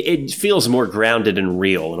 It feels more grounded and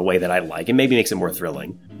real in a way that I like. It maybe makes it more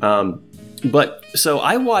thrilling. But so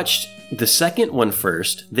I watched the second one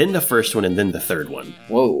first, then the first one, and then the third one.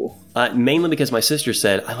 Whoa. Mainly because my sister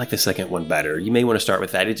said, I like the second one better. You may want to start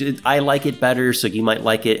with that. I like it better, so you might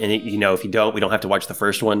like it. And, if you don't, we don't have to watch the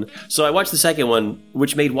first one. So I watched the second one,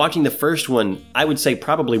 which made watching the first one, I would say,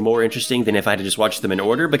 probably more interesting than if I had to just watch them in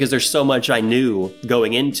order, because there's so much I knew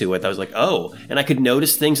going into it. I was like, oh, and I could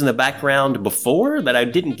notice things in the background before that I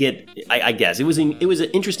didn't get, I guess. It was an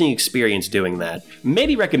interesting experience doing that.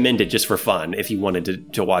 Maybe recommend it just for fun if you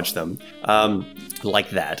wanted to watch them.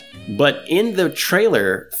 Like that. But in the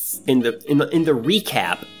trailer, in the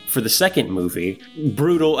recap for the second movie,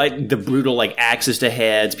 the brutal like axes to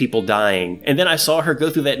heads, people dying, and then I saw her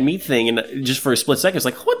go through that meat thing, and just for a split second, it's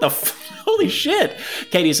like, what the holy shit.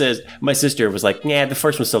 Katie says, my sister was like, nah, the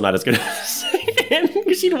first one's still not as good as the second,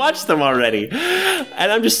 because she'd watched them already,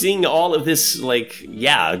 and I'm just seeing all of this like,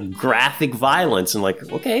 graphic violence, and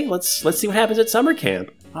like, okay, let's see what happens at summer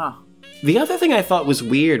camp. Huh. The other thing I thought was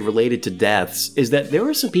weird related to deaths is that there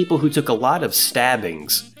were some people who took a lot of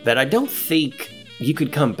stabbings that I don't think you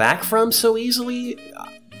could come back from so easily.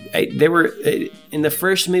 There were, in the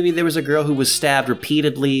first movie, there was a girl who was stabbed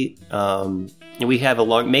repeatedly. And we have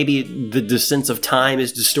maybe the sense of time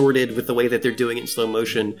is distorted with the way that they're doing it in slow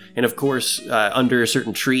motion. And of course, under a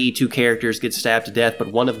certain tree, 2 characters get stabbed to death,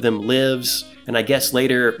 but one of them lives. And I guess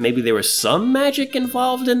later, maybe there was some magic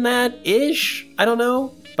involved in that-ish? I don't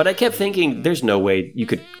know. But I kept thinking, there's no way you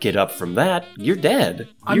could get up from that. You're dead.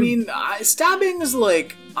 I mean, stabbings,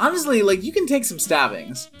 like, honestly, like, you can take some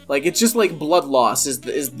stabbings. Like, it's just, like, blood loss is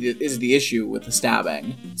the issue with the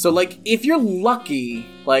stabbing. So, like, if you're lucky,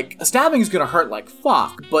 Like, a stabbing is gonna hurt like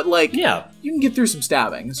fuck, but like, Yeah. you can get through some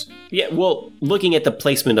stabbings. Yeah, well, looking at the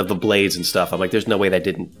placement of the blades and stuff, I'm like, there's no way that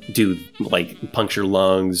didn't do, like, puncture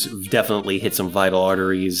lungs, definitely hit some vital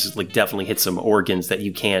arteries, like, definitely hit some organs that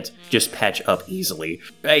you can't just patch up easily.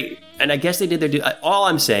 Right? And I guess they did their all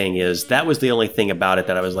I'm saying is that was the only thing about it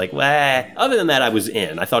that I was like, well, other than that, I was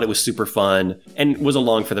in. I thought it was super fun and was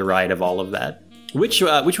along for the ride of all of that. Which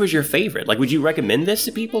was your favorite? Like, would you recommend this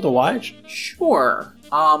to people to watch? Sure.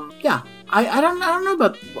 Yeah. I don't know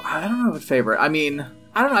about favorite. I mean,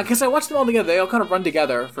 I don't know. I guess I watched them all together. They all kind of run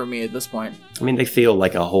together for me at this point. I mean, they feel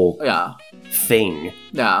like a whole thing.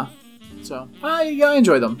 Yeah. So I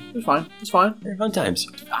enjoy them. It's fine. They're fun times.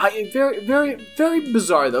 Very, very, very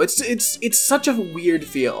bizarre though. It's such a weird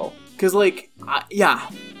feel because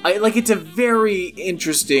it's a very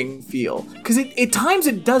interesting feel because at times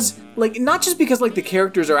it does, like, not just because like the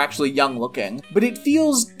characters are actually young looking, but it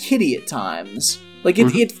feels kiddie at times. Like,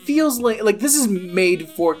 it feels like this is made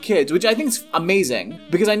for kids, which I think is amazing,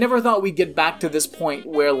 because I never thought we'd get back to this point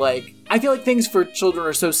where, like, I feel like things for children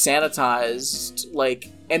are so sanitized,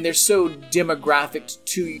 like, and they're so demographic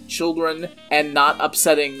to children and not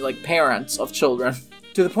upsetting, like, parents of children,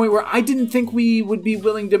 to the point where I didn't think we would be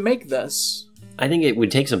willing to make this. I think it would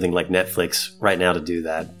take something like Netflix right now to do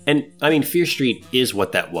that. And, I mean, Fear Street is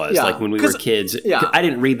what that was. Yeah, like, when we were kids, I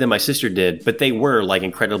didn't read them, my sister did, but they were, like,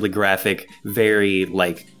 incredibly graphic, very,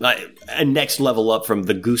 like a next level up from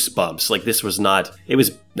the Goosebumps. Like, this was not,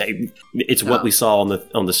 it's what we saw on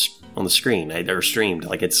the screen, or streamed.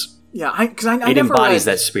 Like, it's... Yeah, because I it never embodies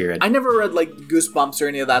read, that spirit. I never read, like, Goosebumps or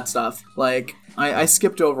any of that stuff. Like, I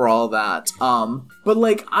skipped over all of that. But,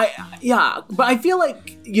 like, but I feel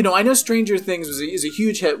like, you know, I know Stranger Things is a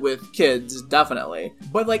huge hit with kids, definitely.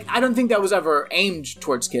 But, like, I don't think that was ever aimed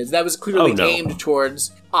towards kids. That was clearly aimed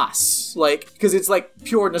towards us. Like, because it's, like,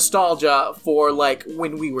 pure nostalgia for, like,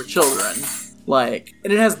 when we were children. Like,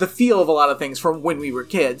 and it has the feel of a lot of things from when we were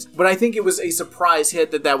kids, but I think it was a surprise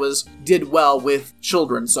hit that did well with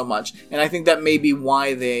children so much, and I think that may be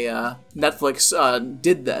why they Netflix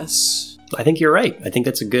did this. I think you're right. I think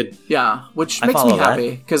that's a good. Yeah, which makes me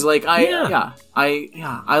happy because, like, I like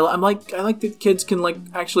that kids can, like,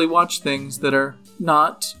 actually watch things that are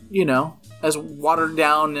not, you know, as watered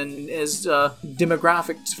down and as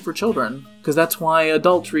demographic for children, because that's why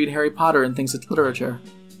adults read Harry Potter and thinks it's literature.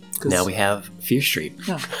 Now we have Fear Street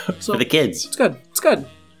so, for the kids. It's good.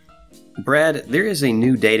 Brad, there is a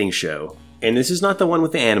new dating show, and this is not the one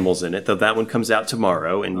with the animals in it, though that one comes out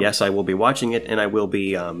tomorrow, and yes, I will be watching it, and I will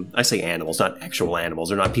be, I say animals, not actual animals.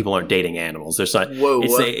 They're not, people aren't dating animals. There's not, Whoa.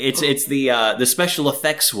 It's the special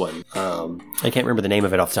effects one. I can't remember the name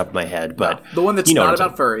of it off the top of my head, but... The one that's not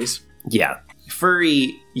about furries. Yeah.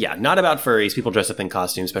 Not about furries, people dress up in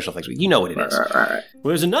costumes, special effects. You know what it is. Right. Well,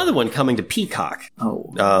 there's another one coming to Peacock. Oh.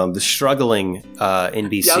 The struggling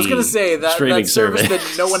NBC I was going to say, that service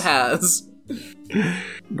that no one has.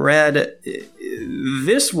 Brad,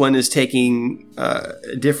 this one is taking a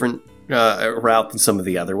different route than some of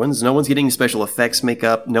the other ones. No one's getting special effects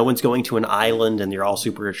makeup. No one's going to an island and they're all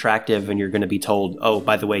super attractive and you're going to be told, oh,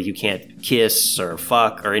 by the way, you can't kiss or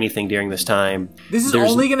fuck or anything during this time. This is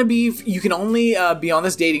only going to be, you can only be on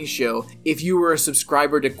this dating show if you were a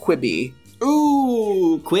subscriber to Quibi.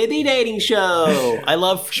 Ooh, Quibi dating show. I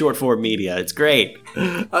love short form media. It's great.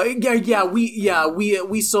 We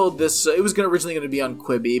sold this. It was originally going to be on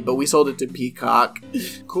Quibi, but we sold it to Peacock.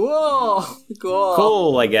 Cool.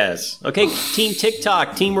 I guess. Okay, Team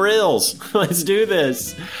TikTok, Team Reels. Let's do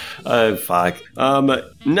this. Oh, fuck.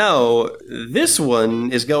 No, this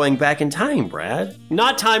one is going back in time, Brad.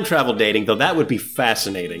 Not time travel dating, though that would be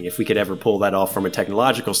fascinating if we could ever pull that off from a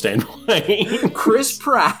technological standpoint. Chris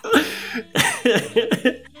Pratt.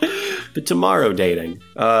 But tomorrow dating.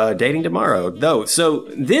 Dating tomorrow. Though, so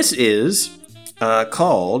this is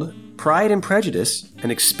called Pride and Prejudice,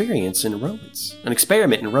 an experiment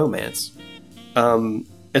in romance.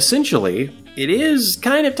 Essentially, it is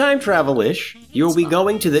kind of time travel-ish. You'll be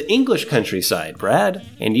going to the English countryside, Brad,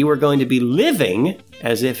 and you are going to be living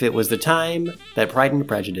as if it was the time that Pride and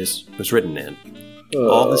Prejudice was written in.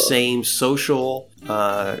 All the same social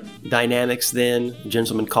dynamics then.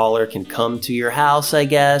 Gentleman caller can come to your house, I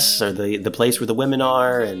guess, or the place where the women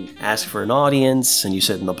are and ask for an audience, and you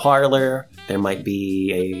sit in the parlor. There might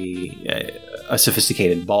be a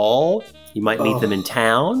sophisticated ball. You might meet them in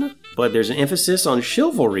town. But there's an emphasis on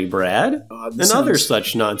chivalry, Brad, and other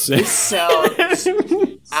such nonsense. This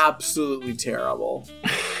sounds absolutely terrible.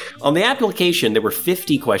 On the application, there were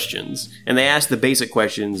 50 questions, and they asked the basic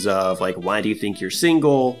questions of, like, why do you think you're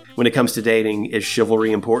single? When it comes to dating, is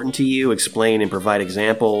chivalry important to you? Explain and provide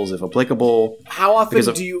examples, if applicable. How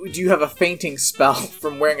often do you have a fainting spell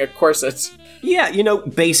from wearing a corset? Yeah,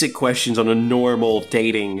 basic questions on a normal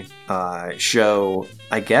dating show,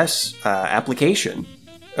 I guess, application.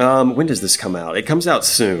 When does this come out? It comes out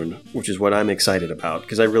soon, which is what I'm excited about,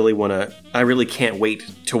 because I really can't wait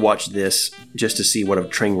to watch this just to see what a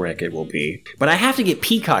train wreck it will be. But I have to get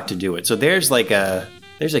Peacock to do it, so there's a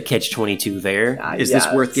catch-22 there. Is this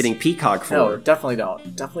worth getting Peacock for? No, definitely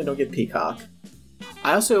don't. Definitely don't get Peacock.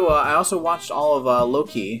 I also watched all of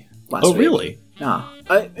Loki last week. Oh, really? Yeah.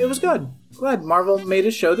 It was good. Glad Marvel made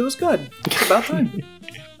a show that was good. It's about time.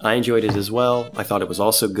 I enjoyed it as well. I thought it was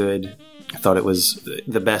also good. I thought it was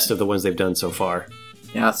the best of the ones they've done so far.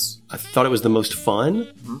 Yes. I thought it was the most fun.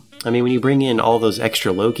 Mm-hmm. I mean, when you bring in all those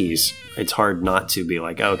extra Lokis, it's hard not to be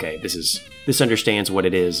like, okay, this understands what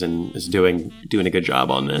it is and is doing a good job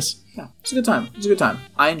on this. Yeah, it's a good time. It's a good time.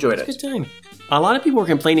 I enjoyed it. It's a good time. A lot of people were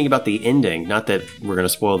complaining about the ending. Not that we're going to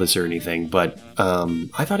spoil this or anything, but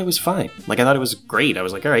I thought it was fine. Like, I thought it was great. I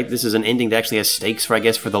was like, all right, this is an ending that actually has stakes for, I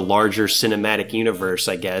guess, for the larger cinematic universe,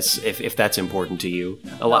 I guess, if that's important to you.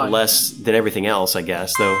 A lot less than everything else, I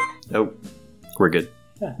guess, though. Oh, we're good.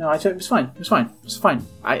 Yeah, no, it was fine. It was fine.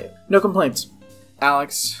 No complaints.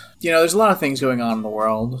 Alex, there's a lot of things going on in the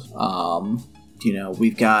world.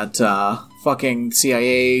 We've got fucking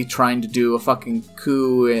CIA trying to do a fucking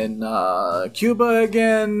coup in Cuba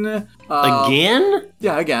again. Again?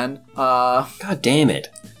 Yeah, again. God damn it.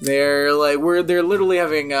 They're literally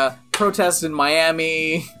having protests in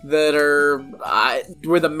Miami that are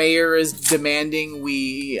where the mayor is demanding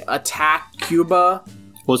we attack Cuba.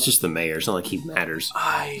 Well, it's just the mayor. It's not like he matters.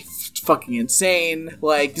 It's fucking insane.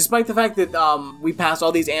 Like, despite the fact that we passed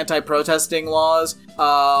all these anti-protesting laws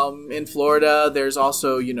in Florida, there's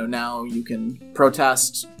also, now you can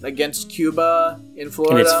protest against Cuba in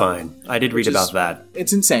Florida. And it's fine. I did read about that.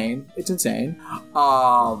 It's insane. I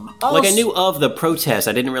knew of the protest.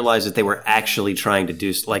 I didn't realize that they were actually trying to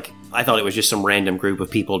do... I thought it was just some random group of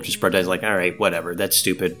people just protesting, like, all right, whatever, that's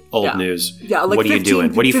stupid. Old news. Yeah, like what are you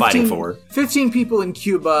doing? What are you fighting for? 15 people in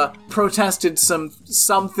Cuba protested some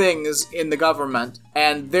things in the government,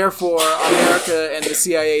 and therefore America and the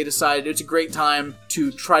CIA decided it's a great time to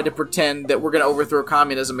try to pretend that we're going to overthrow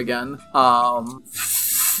communism again.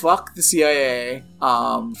 Fuck the CIA.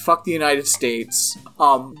 Fuck the United States.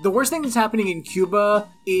 The worst thing that's happening in Cuba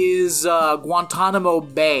is Guantanamo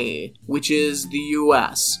Bay, which is the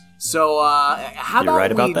U.S. So, how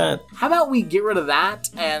about we get rid of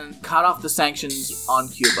that and cut off the sanctions on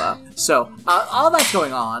Cuba? So, all that's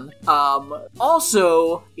going on.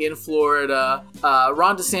 Also, in Florida,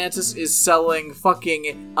 Ron DeSantis is selling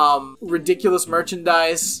fucking ridiculous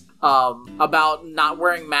merchandise about not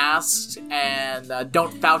wearing masks and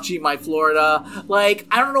don't Fauci my Florida. Like,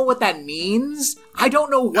 I don't know what that means.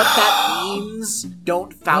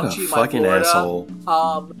 Don't Fauci my fucking Florida. Asshole.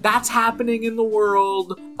 That's happening in the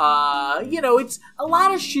world. It's a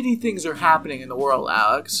lot of shitty things are happening in the world,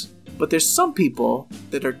 Alex. But there's some people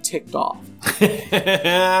that are ticked off. And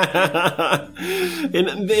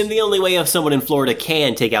the only way someone in Florida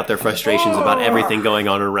can take out their frustrations about everything going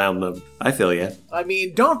on around them. I feel ya. I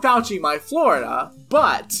mean, don't Fauci my Florida,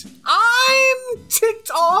 but I'm ticked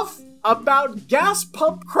off about gas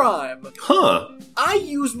pump crime. Huh. I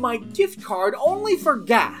use my gift card only for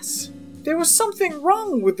gas. There was something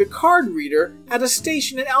wrong with the card reader at a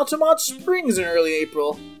station in Altamont Springs in early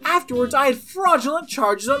April. Afterwards, I had fraudulent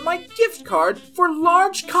charges on my gift card for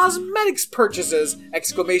large cosmetics purchases! !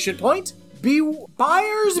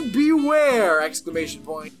 Buyers beware! !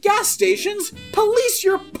 Gas stations, police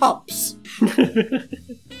your pumps! I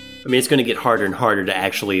mean, it's going to get harder and harder to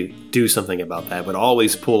actually do something about that, but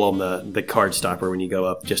always pull on the card stopper when you go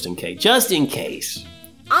up, just in case. Just in case.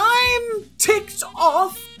 I'm ticked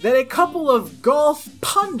off that a couple of golf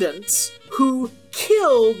pundits who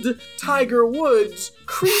killed Tiger Woods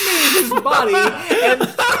cremated his body and...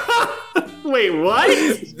 Wait, what?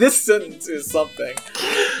 This sentence is something.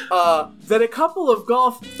 That a couple of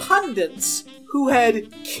golf pundits who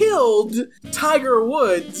had killed Tiger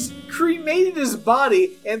Woods cremated his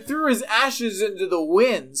body and threw his ashes into the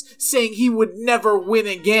winds, saying he would never win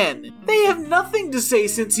again. They have nothing to say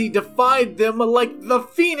since he defied them like the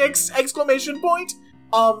Phoenix! !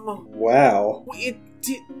 Wow.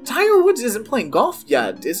 Tiger Woods isn't playing golf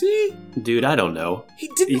yet, is he? Dude, I don't know. He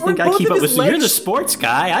didn't. You think I keep up with... You're the sports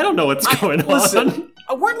guy. I don't know what's going on.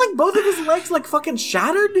 weren't like both of his legs like fucking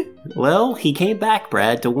shattered? Well, he came back,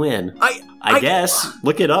 Brad, to win. I guess.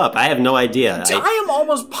 Look it up. I have no idea. I am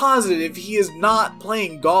almost positive he is not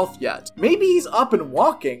playing golf yet. Maybe he's up and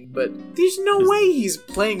walking, but there's no way he's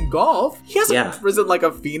playing golf. He hasn't risen like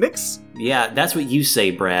a phoenix. Yeah, that's what you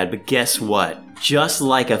say, Brad, but guess what? Just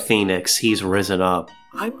like a phoenix, he's risen up.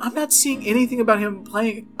 I'm not seeing anything about him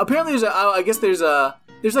playing. Apparently,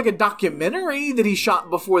 there's like a documentary that he shot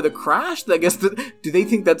before the crash. I guess do they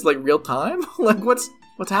think that's like real time? Like what's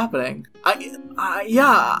happening? I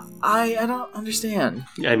don't understand.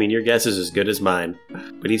 I mean, your guess is as good as mine.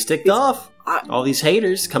 But he's ticked off. All these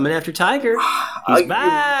haters coming after Tiger. He's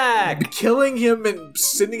back! Killing him and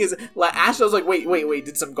sending his... Ashley was like, wait,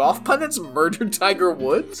 did some golf pundits murder Tiger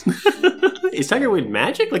Woods? Is Tiger Woods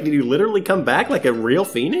magic? Like, did he literally come back like a real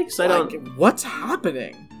phoenix? What's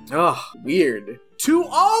happening? Ugh, weird. To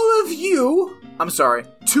all of you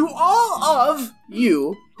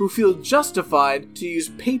who feel justified to use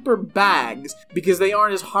paper bags because they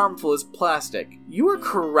aren't as harmful as plastic, you are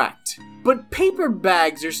correct. But paper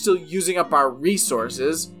bags are still using up our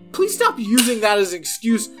resources. Please stop using that as an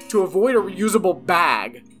excuse to avoid a reusable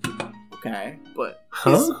bag. Okay, but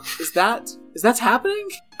is that happening?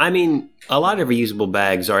 I mean, a lot of reusable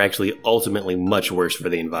bags are actually ultimately much worse for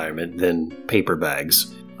the environment than paper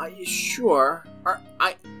bags. Are you sure?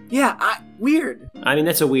 Weird. I mean,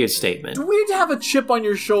 that's a weird statement. It's weird to have a chip on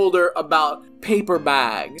your shoulder about paper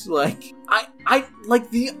bags. Like, I like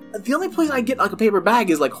the only place I get like a paper bag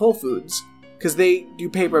is like Whole Foods because they do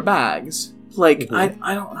paper bags. Like,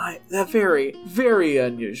 that very, very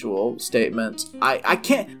unusual statement. I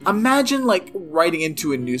can't imagine, like, writing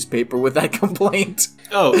into a newspaper with that complaint.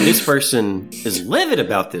 Oh, this person is livid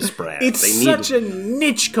about this, Brad. It's such a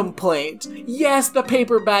niche complaint. Yes, the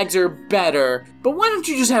paper bags are better, but why don't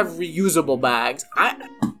you just have reusable bags?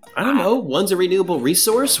 I don't know. One's a renewable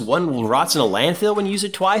resource. One rots in a landfill when you use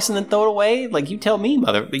it twice and then throw it away. Like, you tell me,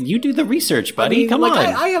 mother. You do the research, buddy. I mean, come on.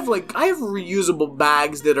 I have reusable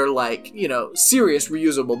bags that are like, serious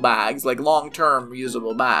reusable bags, like long-term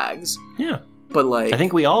reusable bags. Yeah. But like, I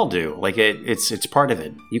think we all do. Like, it's part of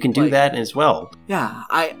it. You can do that as well. Yeah.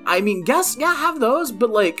 I mean, have those, but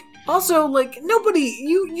like, also, like, nobody,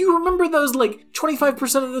 you remember those, like,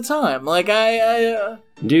 25% of the time. Like,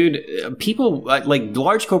 Dude, people, like,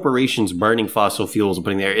 large corporations burning fossil fuels and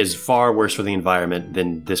putting there is far worse for the environment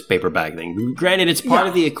than this paper bag thing. Granted, it's part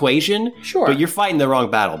of the equation, sure, but you're fighting the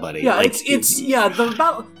wrong battle, buddy. Yeah, like, the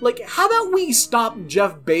battle, like, how about we stop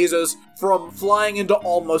Jeff Bezos from flying into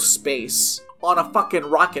almost space on a fucking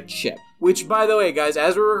rocket ship? Which, by the way, guys,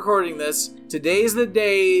 as we're recording this, today's the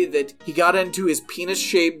day that he got into his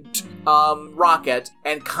penis-shaped rocket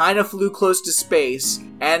and kind of flew close to space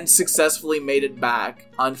and successfully made it back,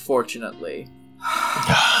 unfortunately.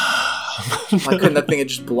 Why couldn't that thing have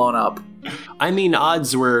just blown up? I mean,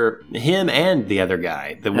 odds were him and the other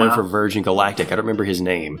guy, the one for Virgin Galactic. I don't remember his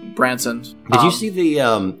name. Branson. Did you see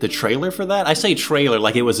the trailer for that? I say trailer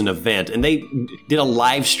like it was an event, and they did a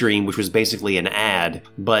live stream, which was basically an ad.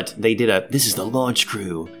 But they did this is the launch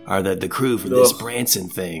crew, or the crew for this Branson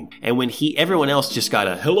thing. And when everyone else just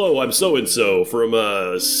got hello, I'm so and so from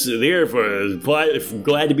the Air Force,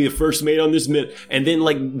 glad to be the first mate on this minute. And then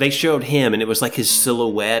like they showed him, and it was like his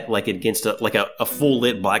silhouette, like against a full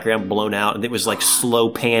lit background blown out, and it was like slow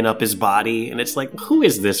pan up his body, and it's like, who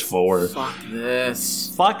is this for? Fuck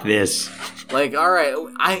this. Like, alright,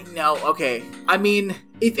 okay. I mean,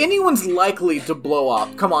 if anyone's likely to blow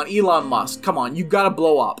up, come on, Elon Musk, come on, you gotta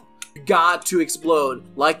blow up. You got to explode.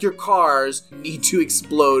 Like your cars need to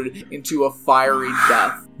explode into a fiery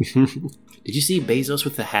death. Did you see Bezos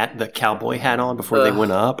with the cowboy hat on before they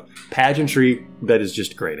went up? Pageantry that is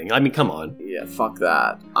just grating. I mean, come on. Yeah, fuck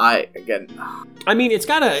that. I mean, it's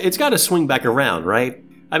gotta swing back around, right?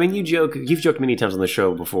 I mean, you've joked many times on the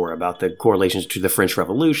show before about the correlations to the French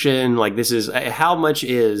Revolution. Like, this is how much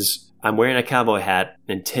is I'm wearing a cowboy hat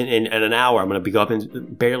and in an hour I'm gonna be up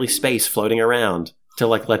in barely space floating around to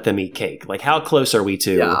like let them eat cake. Like, how close are we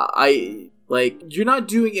to? Yeah, like, you're not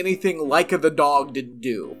doing anything Laika the dog didn't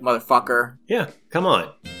do, motherfucker. Yeah, come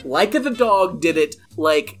on. Laika the dog did it,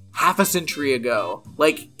 like, half a century ago.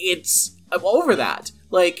 Like, I'm over that.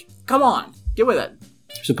 Like, come on, get with it.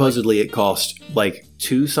 Supposedly it cost, like,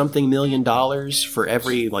 $2-something million for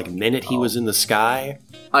every, like, minute he was in the sky.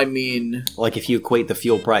 I mean... Like, if you equate the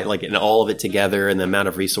fuel price, like, and all of it together and the amount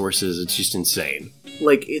of resources, it's just insane.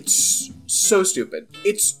 Like, it's so stupid.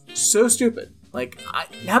 It's so stupid. Like,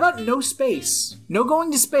 how about no space? No going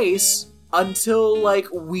to space until, like,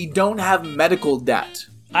 we don't have medical debt.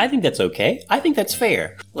 I think that's okay. I think that's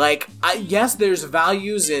fair. Like, yes, there's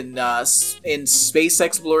values in space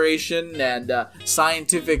exploration and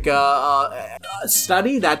scientific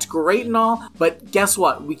study. That's great and all, but guess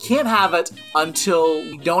what? We can't have it until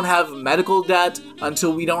we don't have medical debt,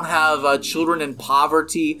 until we don't have children in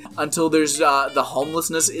poverty, until there's the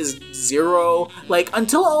homelessness is zero. Like,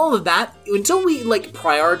 until all of that, until we like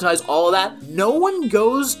prioritize all of that, no one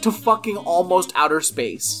goes to fucking almost outer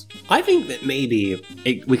space. I think that maybe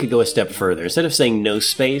we could go a step further. Instead of saying no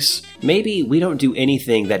space, maybe we don't do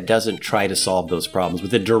anything that doesn't try to solve those problems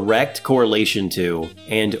with a direct correlation to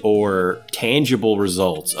and or tangible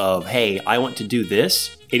results of, hey, I want to do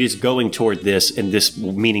this. It is going toward this in this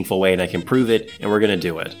meaningful way, and I can prove it, and we're going to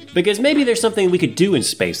do it. Because maybe there's something we could do in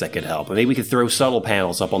space that could help. Maybe we could throw subtle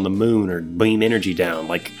panels up on the moon or beam energy down.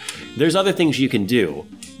 Like, there's other things you can do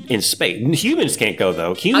in space. Humans can't go,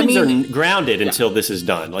 though. Humans are grounded until this is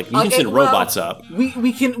done. Like, you can send robots up.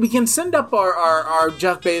 We can send up our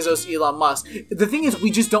Jeff Bezos, Elon Musk. The thing is, we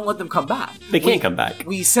just don't let them come back. They can't come back.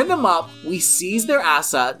 We send them up, we seize their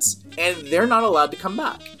assets, and they're not allowed to come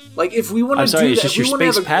back. Like, if we want to do it's that, just your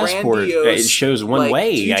space passport. It shows one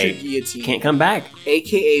way. I can't come back.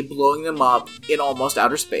 AKA blowing them up in almost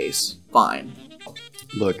outer space. Fine.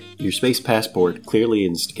 Look, your space passport clearly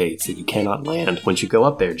indicates that you cannot land once you go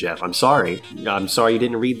up there, Jeff. I'm sorry. I'm sorry you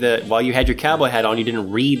didn't read while you had your cowboy hat on, you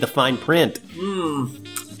didn't read the fine print.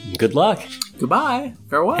 Good luck. Goodbye.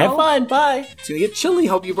 Farewell. Have fun. Bye. It's gonna get chilly.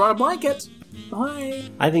 Hope you brought a blanket. Bye.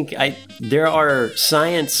 I think there are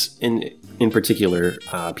science in particular,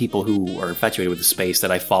 people who are infatuated with the space that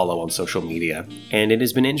I follow on social media. And it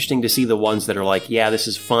has been interesting to see the ones that are like, yeah, this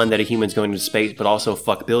is fun that a human's going into space, but also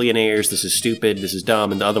fuck billionaires, this is stupid, this is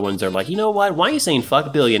dumb. And the other ones are like, you know what, why are you saying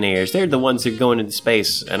fuck billionaires? They're the ones that are going into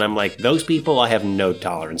space. And I'm like, those people I have no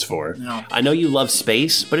tolerance for. No. I know you love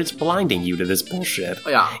space, but it's blinding you to this bullshit.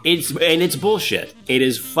 Yeah. It's bullshit. It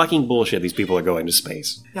is fucking bullshit these people are going to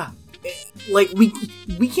space. Yeah. Like, we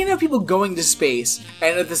can't have people going to space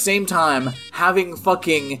and at the same time having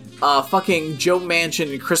fucking Joe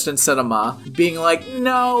Manchin and Kristen Sinema being like,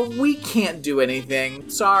 no, we can't do anything.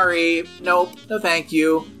 Sorry. Nope. No thank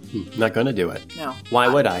you. Not gonna do it. No. Why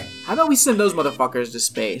would I? How about we send those motherfuckers to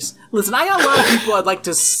space? Listen, I got a lot of people I'd like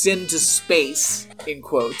to send to space, in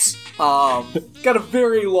quotes. Got a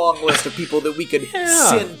very long list of people that we could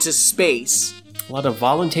send to space. A lot of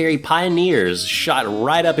voluntary pioneers shot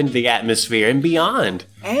right up into the atmosphere and beyond.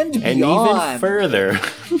 And beyond. And even further.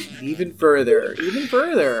 Even further. Even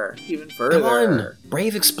further. Even further. Come on,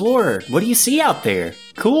 brave explorer. What do you see out there?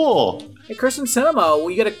 Cool. Hey, Kirsten Cinema,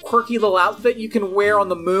 will you get a quirky little outfit you can wear on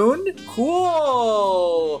the moon?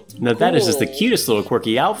 Cool. Now that is just the cutest little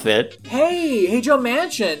quirky outfit. Hey, Joe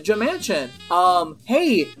Manchin.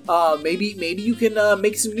 Maybe you can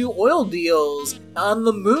make some new oil deals on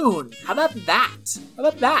the moon. How about that?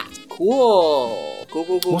 Cool.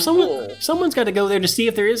 Well, someone's got to go there to see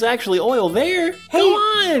if there is actually oil there. Hey, go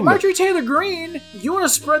on. Marjorie Taylor Greene, you want to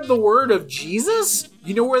spread the word of Jesus?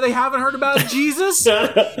 You know where they haven't heard about Jesus?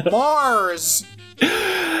 Mars.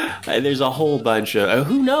 There's a whole bunch of...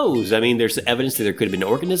 who knows? I mean, there's evidence that there could have been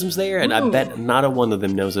organisms there, and I bet not a one of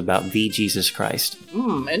them knows about the Jesus Christ.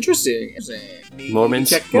 Interesting.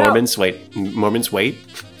 Mormons, wait.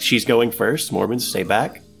 She's going first. Mormons, stay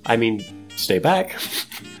back. I mean, stay back.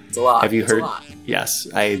 It's a lot. Have you heard? A lot. Yes,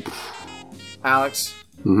 Alex?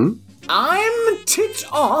 Mm-hmm? I'm ticked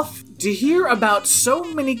off to hear about so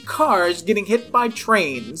many cars getting hit by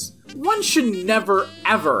trains. One should never,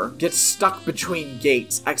 ever get stuck between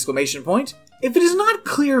gates! ! If it is not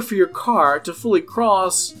clear for your car to fully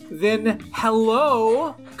cross, then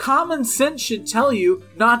hello? Common sense should tell you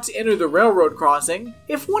not to enter the railroad crossing.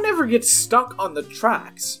 If one ever gets stuck on the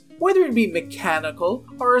tracks, whether it be mechanical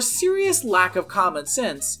or a serious lack of common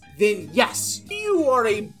sense, then yes, you are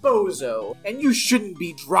a bozo, and you shouldn't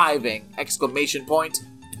be driving! !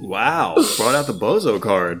 Wow, brought out the bozo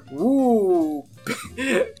card. Ooh.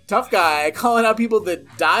 Tough guy, calling out people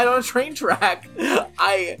that died on a train track.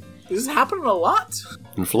 This is happening a lot.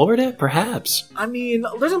 In Florida, perhaps. I mean,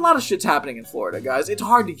 there's a lot of shit's happening in Florida, guys. It's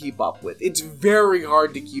hard to keep up with. It's very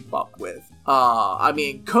hard to keep up with. I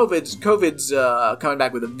mean, COVID's coming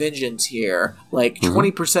back with a vengeance here. Like,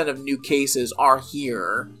 20% of new cases are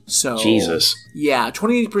here. So Jesus. Yeah,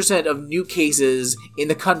 20% of new cases in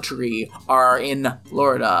the country are in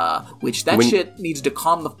Florida. Which, shit needs to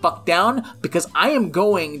calm the fuck down, because I am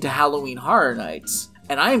going to Halloween Horror Nights.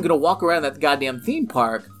 And I am going to walk around that goddamn theme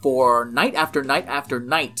park for night after night after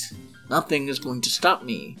night. Nothing is going to stop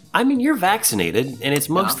me. I mean, you're vaccinated, and it's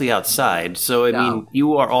mostly outside. So, I mean,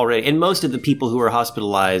 you are already... And most of the people who are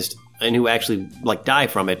hospitalized and who actually like die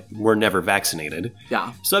from it were never vaccinated.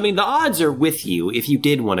 Yeah. So I mean, the odds are with you if you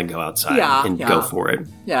did want to go outside and go for it.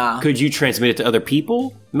 Yeah. Could you transmit it to other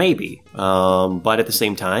people? Maybe. But at the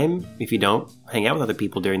same time, if you don't hang out with other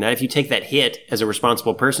people during that, if you take that hit as a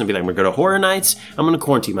responsible person and be like, I'm going to go to Horror Nights, I'm going to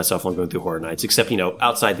quarantine myself while I'm going through Horror Nights, except,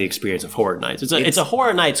 outside the experience of Horror Nights. It's a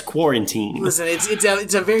Horror Nights quarantine. Listen,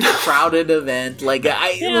 it's a very crowded event. Like,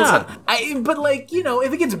 but like,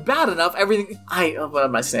 if it gets bad enough, everything, what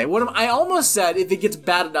am I saying? I almost said if it gets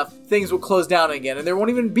bad enough, things will close down again and there won't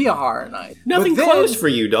even be a Horror Night. Nothing closed for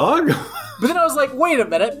you, dog. But then I was like, wait a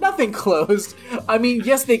minute, nothing closed. I mean,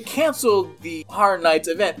 yes, they canceled the Horror Nights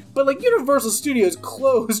event, but like Universal Studios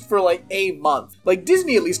closed for like a month. Like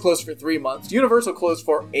Disney at least closed for 3 months. Universal closed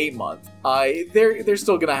for a month. They're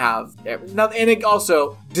still gonna have and it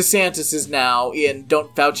also DeSantis is now in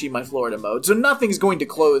Don't Fauci My Florida mode, so nothing's going to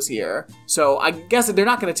close here. So I guess they're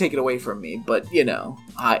not going to take it away from me, but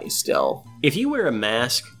I still. If you wear a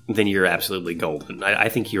mask, then you're absolutely golden. I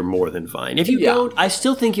think you're more than fine. If you don't, I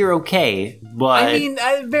still think you're okay, but... I mean,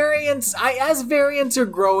 variants are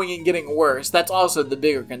growing and getting worse, that's also the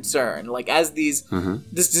bigger concern. Like, as this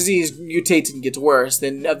disease mutates and gets worse,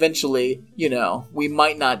 then eventually, we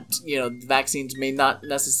might not, the vaccines may not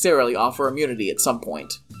necessarily offer immunity at some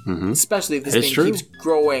point. Mm-hmm. Especially if this thing keeps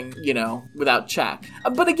growing, without check.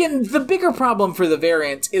 But again, the bigger problem for the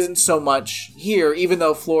variants isn't so much here, even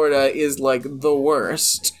though Florida is, like, the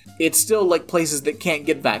worst. It's still, like, places that can't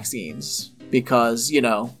get vaccines. Because,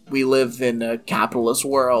 we live in a capitalist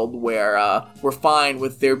world where we're fine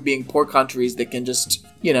with there being poor countries that can just,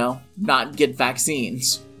 not get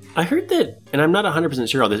vaccines. I heard that, and I'm not 100%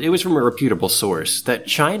 sure on this, it was from a reputable source, that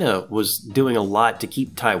China was doing a lot to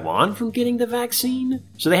keep Taiwan from getting the vaccine.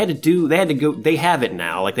 So they have it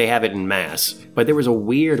now, like they have it in mass. But there was a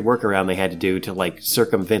weird workaround they had to do to like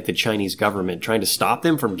circumvent the Chinese government trying to stop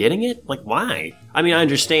them from getting it. Like, why? I mean, I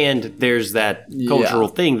understand there's that cultural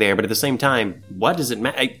thing there, but at the same time, what does it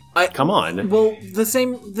matter? Come on. Well, the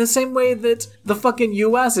same way that the fucking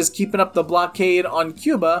U.S. is keeping up the blockade on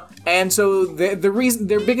Cuba, and so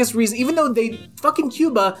their biggest reason, even though fucking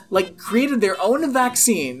Cuba, like, created their own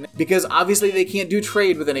vaccine, because obviously they can't do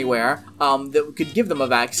trade with anywhere, that could give them a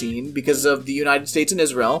vaccine because of the United States and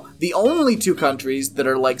Israel, the only two countries that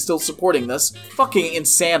are, like, still supporting this, fucking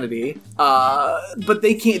insanity, but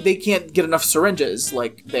they can't get enough syringes,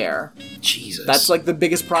 like, there. Jesus. That's, like, the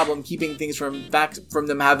biggest problem keeping things from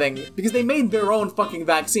them having, because they made their own fucking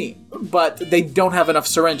vaccine, but they don't have enough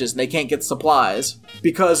syringes and they can't get supplies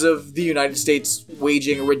because of the United States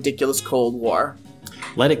waging a ridiculous Cold War.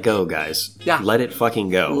 Let it go, guys. Yeah. Let it fucking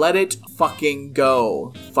go. Let it fucking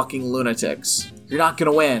go. Fucking lunatics. You're not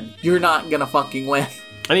gonna win. You're not gonna fucking win.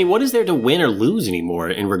 I mean, what is there to win or lose anymore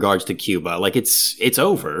in regards to Cuba? Like, it's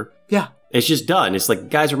over. Yeah. It's just done. It's like,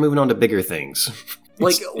 guys are moving on to bigger things.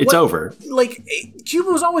 It's over. Like, Cuba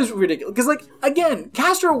was always ridiculous. Because, like, again,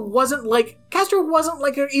 Castro wasn't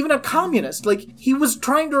even a communist. Like, he was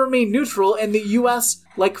trying to remain neutral, and the U.S.,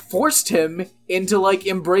 like, forced him into, like,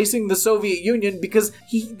 embracing the Soviet Union because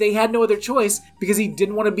they had no other choice because he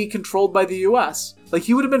didn't want to be controlled by the U.S. Like,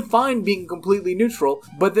 he would have been fine being completely neutral,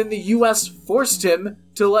 but then the U.S. forced him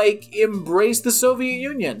to, like, embrace the Soviet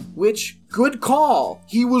Union, which, good call.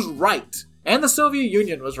 He was right. And the Soviet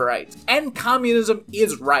Union was right. And communism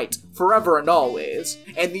is right, forever and always.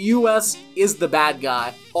 And the US is the bad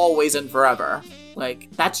guy, always and forever. Like,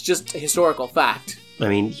 that's just a historical fact. I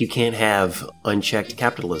mean, you can't have unchecked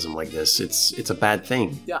capitalism like this. It's a bad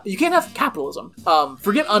thing. Yeah, you can't have capitalism.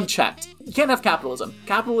 Forget unchecked. You can't have capitalism.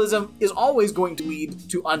 Capitalism is always going to lead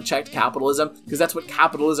to unchecked capitalism, because that's what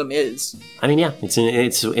capitalism is. I mean, yeah, it's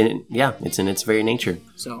in its very nature.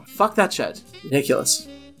 So, fuck that shit. Ridiculous.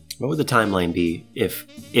 What would the timeline be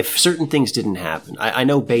if certain things didn't happen? I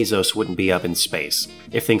know Bezos wouldn't be up in space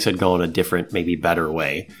if things had gone a different, maybe better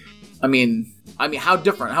way. I mean, how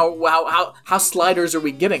different? How sliders are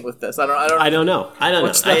we getting with this? I don't know.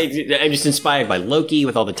 I'm just inspired by Loki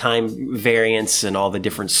with all the time variants and all the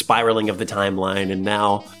different spiraling of the timeline, and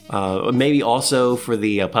now maybe also for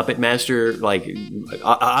the Puppet Master, like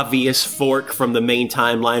obvious fork from the main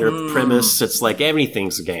timeline or premise. It's like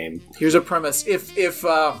everything's a game. Here's a premise: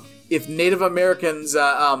 if Native Americans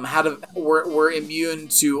were immune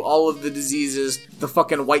to all of the diseases the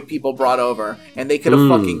fucking white people brought over, and they could have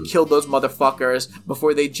fucking killed those motherfuckers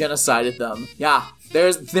before they genocided them. Yeah,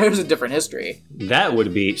 there's a different history. That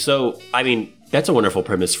would be so. I mean, that's a wonderful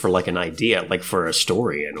premise for like an idea, like for a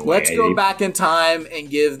story in a way. Let's go back in time and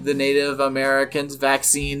give the Native Americans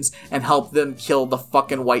vaccines and help them kill the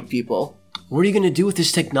fucking white people. What are you going to do with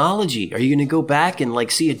this technology? Are you going to go back and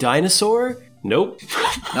like see a dinosaur? Nope.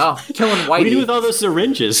 No, killing Whitey. What do you do with all those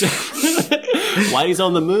syringes? Whitey's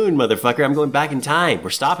on the moon, motherfucker. I'm going back in time. We're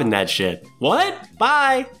stopping that shit. What?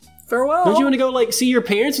 Bye. Farewell. Don't you want to go, see your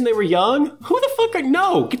parents when they were young? Who the fuck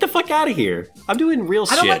no, get the fuck out of here. I'm doing real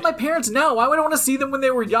shit. I don't like my parents now. Why would I want to see them when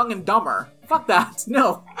they were young and dumber? Fuck that.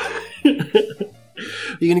 No.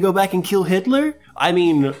 You gonna go back and kill Hitler? I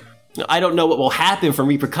mean, I don't know what will happen from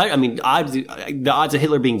repercussions. I mean, the odds of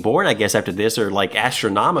Hitler being born, I guess, after this are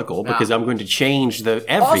astronomical because I'm going to change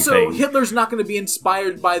everything. Also, Hitler's not going to be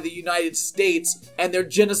inspired by the United States and their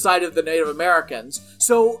genocide of the Native Americans.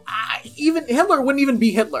 So even Hitler wouldn't even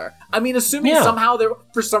be Hitler. I mean, assuming somehow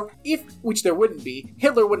which there wouldn't be,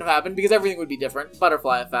 Hitler wouldn't have happened because everything would be different.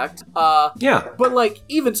 Butterfly effect. But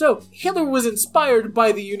even so, Hitler was inspired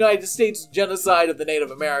by the United States genocide of the Native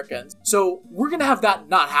Americans. So we're going to have that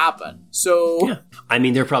not happen. So I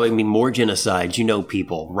mean, there'll probably be more genocides,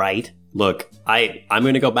 people, right? Look, I'm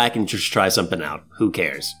going to go back and just try something out. Who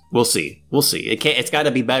cares? We'll see. It's got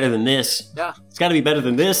to be better than this. Yeah. It's got to be better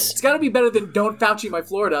than this. It's got to be better than Don't Fauci My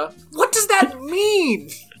Florida. What does that mean?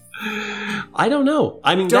 I don't know.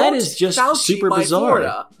 I mean, that is just super bizarre.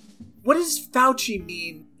 Florida. What does Fauci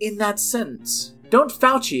mean in that sentence? Don't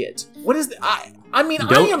Fauci it. What is I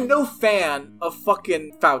am no fan of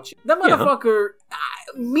fucking Fauci. That motherfucker,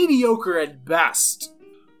 mediocre at best.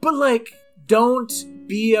 But, don't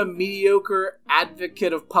be a mediocre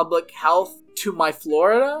advocate of public health to my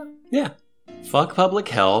Florida? Yeah. Fuck public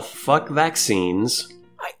health. Fuck vaccines.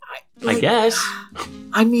 I guess.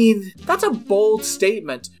 I mean, that's a bold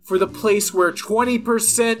statement for the place where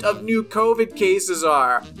 20% of new COVID cases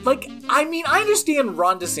are. I understand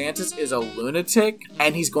Ron DeSantis is a lunatic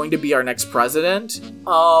and he's going to be our next president.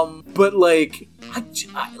 But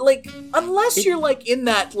unless you're in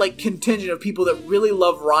that contingent of people that really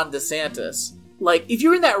love Ron DeSantis, if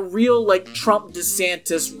you're in that real Trump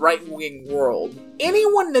DeSantis right-wing world,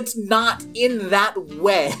 anyone that's not in that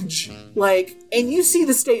wedge, and you see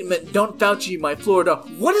the statement, "Don't Fauci my Florida,"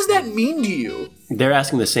 what does that mean to you? They're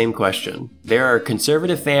asking the same question. There are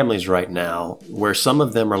conservative families right now where some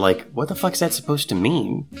of them are what the fuck's that supposed to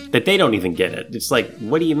mean? That they don't even get it. It's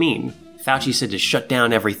what do you mean? Fauci said to shut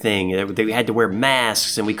down everything. They had to wear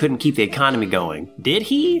masks and we couldn't keep the economy going. Did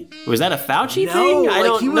he? Was that a Fauci thing? I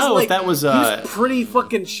don't know if that was... He was pretty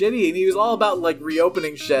fucking shitty and he was all about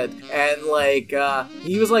reopening shit. And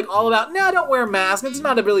he was all about, no, don't wear masks. It's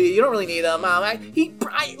not you don't really need them.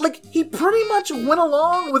 He pretty much went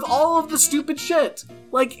along with all of the stupid shit.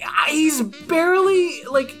 He's barely,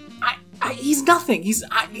 he's nothing.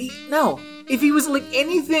 No. If he was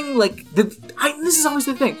anything this is always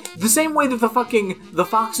the thing. The same way that the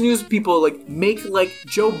Fox News people make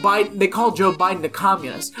Joe Biden, they call Joe Biden a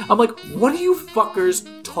communist. I'm what are you fuckers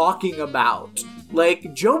talking about?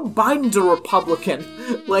 Joe Biden's a Republican.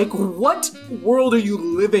 What world are you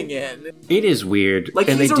living in? It is weird.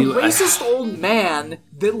 He's a racist old man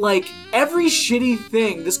that, every shitty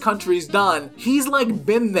thing this country's done, he's,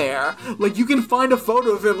 been there. You can find a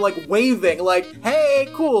photo of him, waving, hey,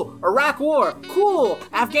 cool, Iraq War, cool,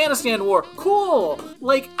 Afghanistan War, cool.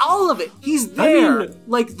 All of it. He's there.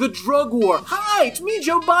 The drug war. Hi, it's me,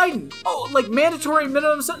 Joe Biden. Oh, mandatory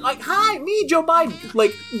minimum sentence. Hi, me, Joe Biden.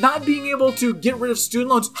 Not being able to get rid of student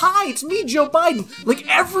loans. Hi, it's me, Joe Biden.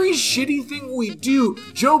 Every shitty thing we do,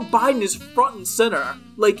 Joe Biden is front and center.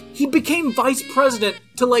 He became vice president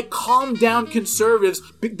to, calm down conservatives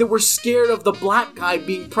that were scared of the black guy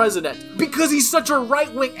being president. Because he's such a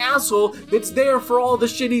right-wing asshole that's there for all the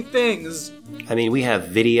shitty things. I mean, we have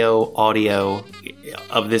video, audio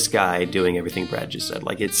of this guy doing everything Brad just said.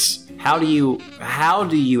 it's... How do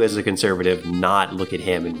you as a conservative not look at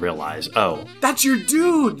him and realize, oh, that's your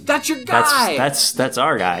dude, that's your guy, that's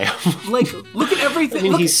our guy. Look at everything. I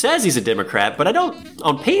mean, he says he's a Democrat, but I don't.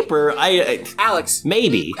 On paper, Alex,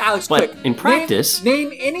 maybe. Alex, but quick. In practice,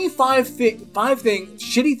 name any five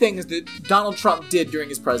shitty things that Donald Trump did during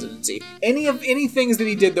his presidency. Any things that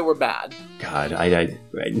he did that were bad. God,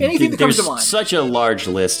 anything that comes to mind. Such a large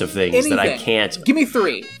list of things that I can't. Give me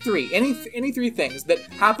three. Any three things that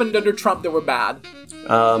happened under Trump that were bad.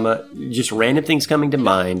 Just random things coming to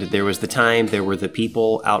mind. There was the time there were the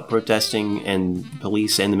people out protesting and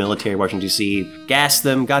police and the military in Washington, D.C. gassed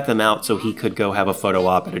them, got them out so he could go have a photo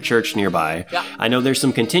op at a church nearby. Yeah. I know there's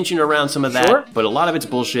some contention around some of that, sure, but a lot of it's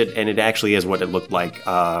bullshit, and it actually is what it looked like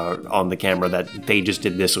on the camera, that they just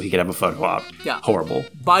did this so he could have a photo op. Yeah. Horrible.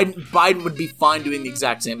 Biden would be fine doing the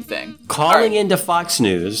exact same thing. Calling into Fox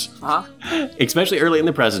News, especially early in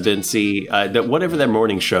the presidency, that whatever their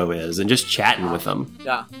morning show is and just chatting with them.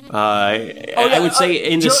 Yeah. I would say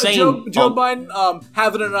in the same Joe Biden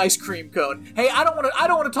having an ice cream cone. Hey, I don't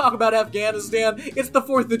want to talk about Afghanistan. It's the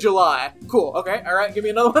 4th of July. Cool. Okay. All right. Give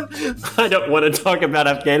me another one. I don't want to talk about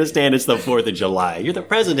Afghanistan. It's the 4th of July. You're the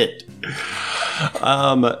president.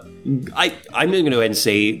 I'm going to go ahead and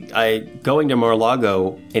say going to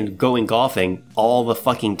Mar-a-Lago and going golfing all the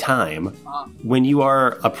fucking time when you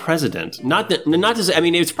are a president. Not to say, I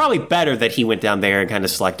mean, it's probably better that he went down there and kind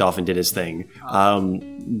of slacked off and did his thing.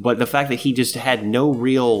 But the fact that he just had no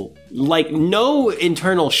real, no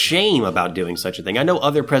internal shame about doing such a thing. I know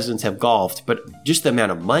other presidents have golfed, but just the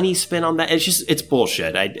amount of money spent on that, it's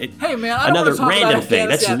bullshit. Hey man, I another don't want to talk random about thing.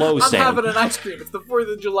 That's low I'm having an ice cream. It's the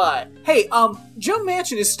 4th of July. Hey, Joe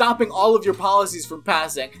Manchin is stopping all of your policies from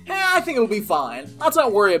passing. Hey, I think it'll be fine. Let's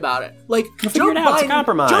not worry about it. Joe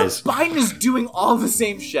Biden is doing all the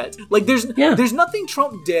same shit. There's nothing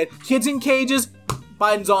Trump did. Kids in cages,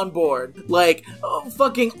 Biden's on board.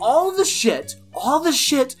 Fucking all the shit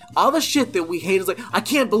that we hate is I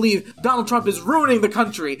can't believe Donald Trump is ruining the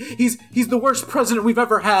country. He's the worst president we've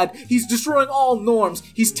ever had. He's destroying all norms.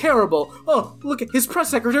 He's terrible. Oh, look, his press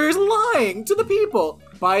secretary is lying to the people.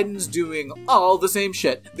 Biden's doing all the same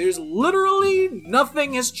shit. There's literally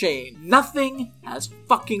nothing has changed. Nothing has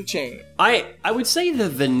fucking changed. I would say the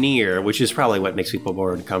veneer, which is probably what makes people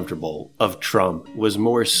more uncomfortable, of Trump was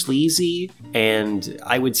more sleazy and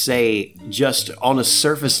I would say just on a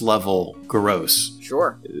surface level gross.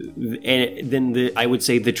 Sure. And then I would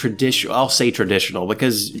say the traditional, I'll say traditional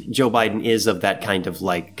because Joe Biden is of that kind of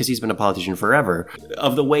because he's been a politician forever,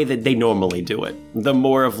 of the way that they normally do it. The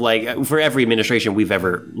more of for every administration we've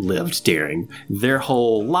ever lived during, their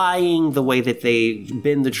whole lying, the way that they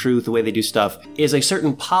bend the truth, the way they do stuff is a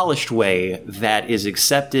certain polished way that is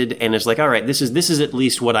accepted and is all right, this is at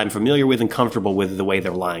least what I'm familiar with and comfortable with the way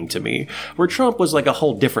they're lying to me. Where Trump was a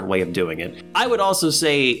whole different way of doing it. I would also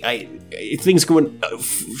say things going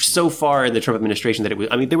so far in the Trump administration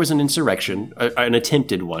that there was an insurrection, an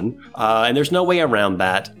attempted one, and there's no way around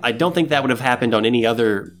that. I don't think that would have happened on any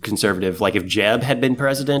other conservative. If Jeb had been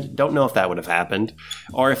president, don't know if that would have happened.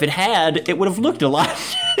 Or if it had, it would have looked a lot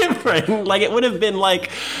different. It would have been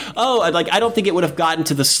I don't think it would have gotten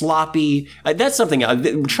to the sloppy. That's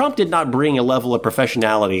something. Trump did not bring a level of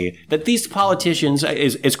professionality that these politicians,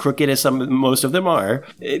 as crooked as most of them are,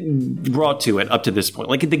 brought to it up to this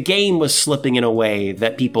point. The game was slipping in a way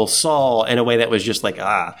that people saw in a way that was just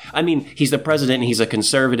he's the president and he's a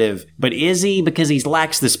conservative, but is he? Because he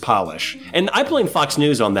lacks this polish. And I blame Fox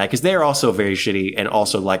News on that because they're also very shitty and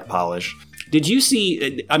also lack polish. Did you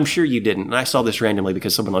see, I'm sure you didn't, and I saw this randomly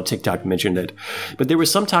because someone on TikTok mentioned it, but there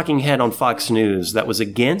was some talking head on Fox News that was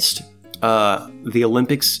against the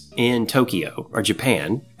Olympics in Tokyo, or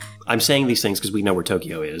Japan. I'm saying these things because we know where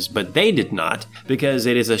Tokyo is, but they did not, because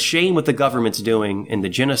it is a shame what the government's doing and the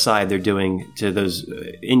genocide they're doing to those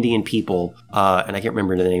Indian people, and I can't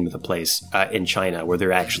remember the name of the place, in China where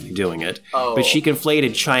they're actually doing it. Oh. But she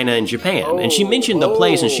conflated China and Japan, and she mentioned the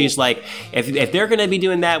place, and she's like, if they're going to be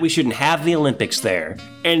doing that, we shouldn't have the Olympics there.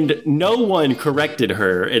 And no one corrected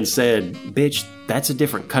her and said, bitch, that's a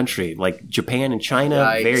different country. Japan and China,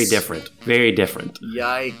 Yikes. Very different. Very different.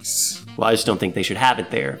 Yikes. Well, I just don't think they should have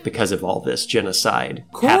it there because of all this genocide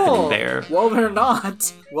happening there. Well, they're not.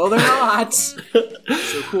 So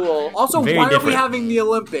cool. Also, Very why different. are we having the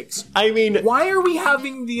Olympics? Why are we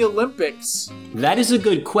having the Olympics? That is a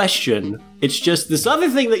good question. It's just this other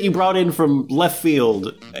thing that you brought in from left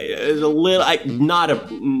field is a little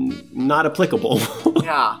not applicable.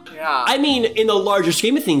 Yeah. In the larger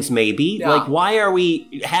scheme of things, maybe. Yeah. Why are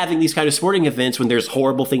we having these kind of sporting events when there's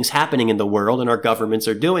horrible things happening in the world and our governments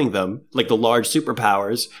are doing them, like the large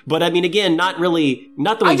superpowers? But again, not the way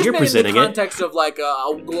you're presenting it. In the context of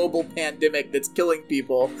a global pandemic that's killing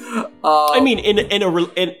people.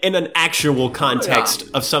 In an actual context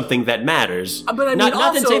of something that matters. But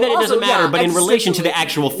not to say that it doesn't matter, but in relation to the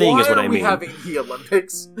actual thing is what I mean. Why are we having the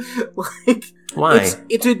Olympics? Why?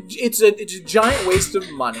 It's a giant waste of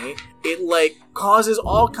money. It causes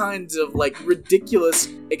all kinds of ridiculous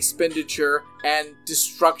expenditure and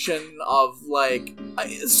destruction of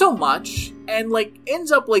so much, and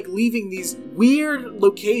ends up leaving these weird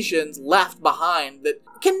locations left behind that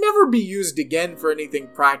can never be used again for anything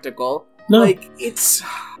practical. No.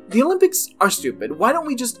 The Olympics are stupid. Why don't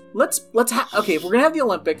we just if we're gonna have the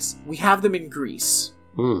Olympics, we have them in Greece.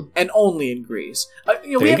 And only in Greece.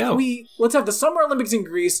 Let's have the Summer Olympics in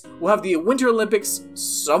Greece. We'll have the Winter Olympics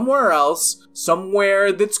somewhere else,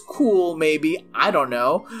 somewhere that's cool, maybe. I don't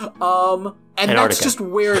know. And Antarctica. that's just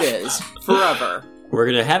where it is forever. We're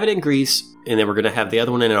gonna have it in Greece. and then we're going to have the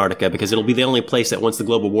other one in Antarctica because it'll be the only place that once the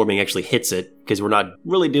global warming actually hits it, because we're not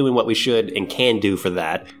really doing what we should and can do for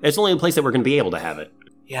that, it's only a place that we're going to be able to have it.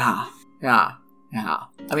 Yeah. I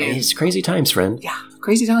mean, it's crazy times, friend. Yeah,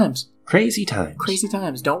 crazy times. Crazy times. Crazy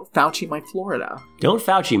times. Don't Fauci my Florida. Don't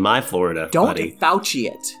Fauci my Florida, Don't buddy. Fauci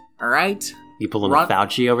it, all right? You pulling a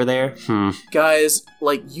Fauci over there? Guys,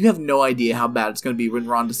 like, you have no idea how bad it's going to be when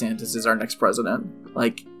Ron DeSantis is our next president.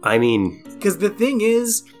 Like, I mean... Because the thing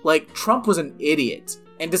is, like, Trump was an idiot.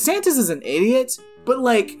 And DeSantis is an idiot, but,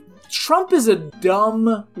 like, Trump is a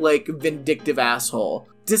dumb, like, vindictive asshole.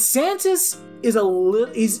 DeSantis is a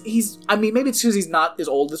little... He's I mean, maybe it's because he's not as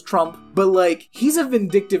old as Trump, but, like, he's a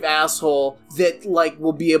vindictive asshole that, like,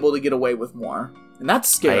 will be able to get away with more. And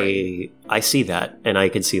that's scary. I see that, and I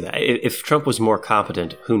can see that. If Trump was more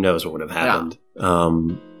competent, who knows what would have happened. Yeah.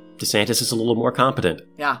 DeSantis is a little more competent.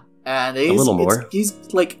 Yeah. And a little more. He's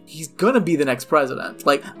gonna be the next president.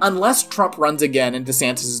 Like, unless Trump runs again and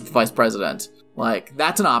DeSantis is the vice president. Like,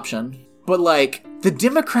 that's an option. But, like, the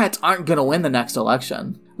Democrats aren't gonna win the next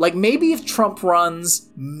election. Like, maybe if Trump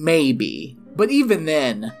runs, maybe. But even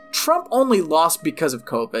then, Trump only lost because of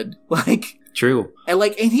COVID. Like... True. And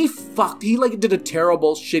he did a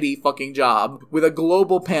terrible, shitty fucking job with a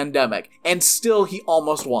global pandemic, and still he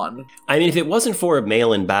almost won. I mean, if it wasn't for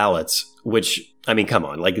mail-in ballots, which, I mean, come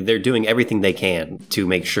on, like, they're doing everything they can to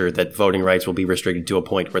make sure that voting rights will be restricted to a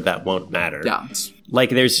point where that won't matter. Yeah.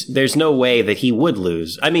 Like, there's no way that he would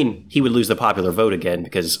lose. I mean, he would lose the popular vote again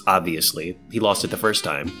because, obviously, he lost it the first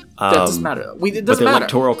time. That doesn't matter. It doesn't but the matter.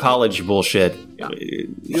 Electoral College bullshit, yeah.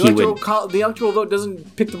 The electoral vote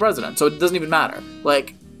doesn't pick the president, so it doesn't even matter.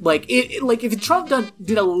 Like if Trump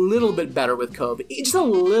did a little bit better with COVID, just a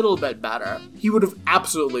little bit better, he would have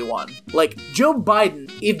absolutely won. Like, Joe Biden,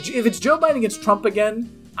 if it's Joe Biden against Trump again,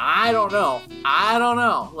 I don't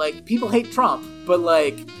know. Like, people hate Trump, but,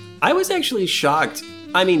 like... I was actually shocked.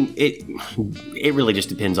 I mean, it really just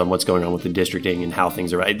depends on what's going on with the districting and how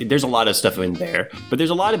things are. There's a lot of stuff in there, but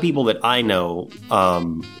there's a lot of people that I know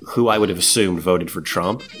who I would have assumed voted for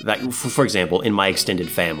Trump. That, for example, in my extended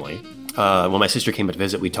family. When my sister came to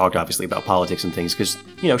visit, we talked obviously about politics and things because,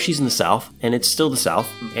 you know, she's in the South and it's still the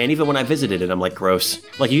South. And even when I visited it, I'm like, gross.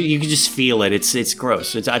 Like, you can just feel it. It's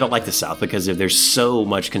gross. I don't like the South because there's so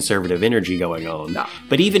much conservative energy going on. No.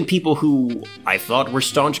 But even people who I thought were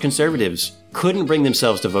staunch conservatives couldn't bring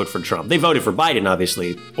themselves to vote for Trump. They voted for Biden,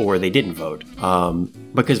 obviously, or they didn't vote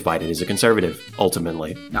because Biden is a conservative,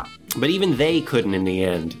 ultimately. No. But even they couldn't, in the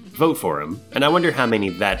end, vote for him. And I wonder how many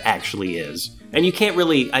that actually is. And you can't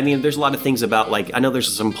really, I mean, there's a lot of things about, like, I know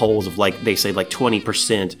there's some polls of, like, they say, like,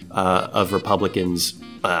 20% of Republicans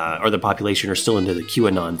or the population are still into the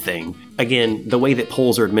QAnon thing. Again, the way that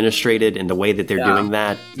polls are administrated and the way that they're doing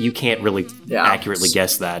that, you can't really accurately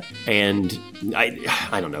guess that. And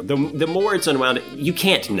I don't know. The more it's unwound, you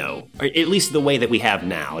can't know. Or at least the way that we have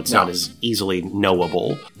now. It's not as easily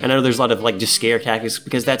knowable. And I know there's a lot of, like, just scare tactics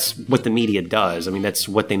because that's what the media does. I mean, that's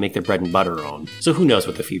what they make their bread and butter on. So who knows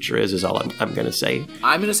what the future is all I'm going to say.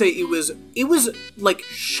 I'm going to say it was, like,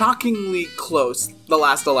 shockingly close, the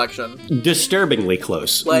last election. Disturbingly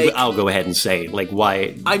close. Like, I'll go ahead and say, like,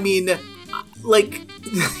 why... I mean... Like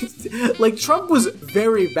Trump was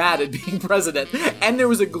very bad at being president, and there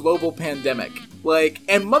was a global pandemic. Like,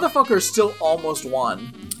 and motherfucker still almost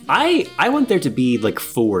won. I want there to be, like,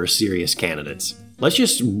 4 serious candidates. Let's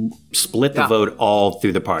just split the vote all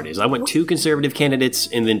through the parties. I want 2 conservative candidates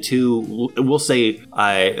and then 2, we'll say,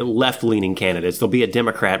 left-leaning candidates. There'll be a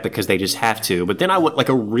Democrat because they just have to. But then I want, like,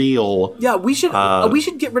 a real... Yeah, we should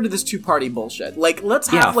get rid of this 2-party bullshit. Like, let's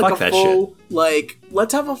have, like, a full... Like,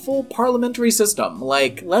 let's have a full parliamentary system.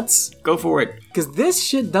 Like, let's... Go for it. Because this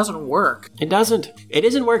shit doesn't work. It doesn't. It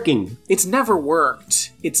isn't working. It's never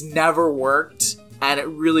worked. And it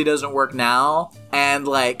really doesn't work now. And,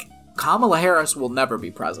 like... Kamala Harris will never be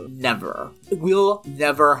president. Never. It will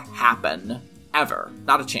never happen. Ever.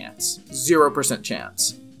 Not a chance. 0%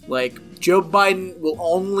 chance. Like, Joe Biden will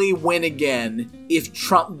only win again if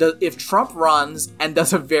Trump runs and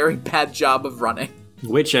does a very bad job of running.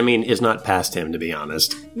 Which, I mean, is not past him, to be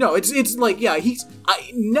honest. No, it's like, yeah,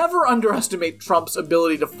 I never underestimate Trump's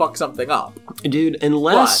ability to fuck something up. Dude,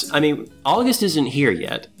 unless, I mean, August isn't here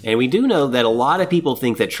yet, and we do know that a lot of people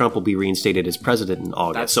think that Trump will be reinstated as president in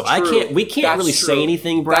August. We can't really say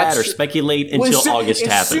anything, Brad, or speculate until August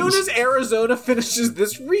happens. As soon as Arizona finishes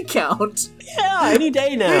this recount. Yeah, any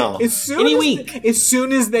day now. Any week. As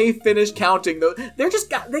soon as they finish counting, though,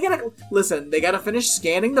 they gotta finish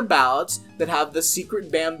scanning the ballots that have the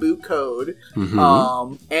secret bamboo code.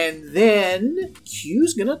 Mm-hmm. And then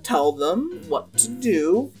Q's gonna tell them what to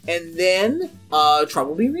do. And then Trump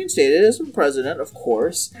will be reinstated as president, of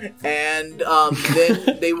course. And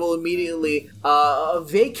then they will immediately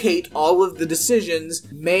vacate all of the decisions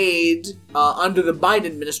made under the Biden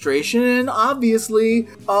administration. And obviously,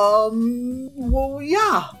 well,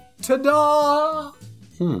 yeah. Ta-da!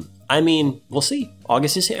 I mean, we'll see.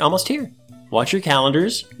 August is almost here. Watch your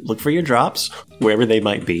calendars. Look for your drops, wherever they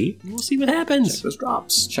might be. We'll see what happens.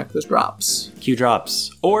 Check those drops. Q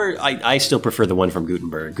drops. Or I still prefer the one from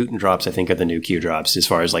Gutenberg. Guten drops, I think, are the new Q drops as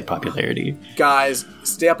far as like popularity. Guys,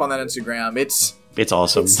 stay up on that Instagram. It's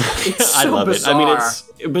awesome. It's I so love bizarre. it. I mean, it's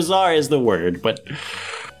bizarre is the word, but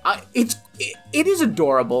it is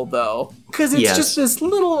adorable though, because it's just this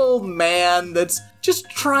little old man that's just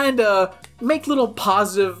trying to make little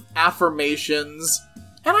positive affirmations.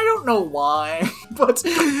 And I don't know why, but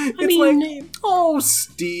like, oh,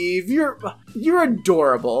 Steve, you're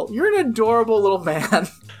adorable. You're an adorable little man.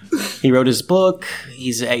 He wrote his book.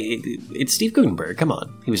 It's Steve Gutenberg. Come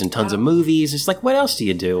on. He was in tons of movies. It's like, what else do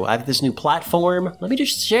you do? I have this new platform. Let me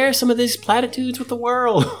just share some of these platitudes with the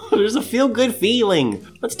world. There's a feel-good feeling.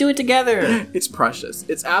 Let's do it together. It's precious.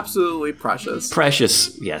 It's absolutely precious.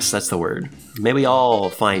 Precious. Yes, that's the word. May we all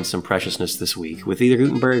find some preciousness this week with either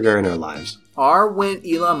Gutenberg or in our lives. Or when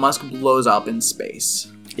Elon Musk blows up in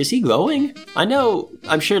space. Is he going? I know.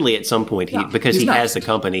 I'm surely at some point because he next. has the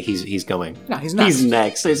company. He's going. Yeah, he's next. He's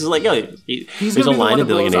next. It's like there's a line of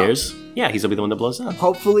billionaires. Yeah, he's gonna be the one that blows up.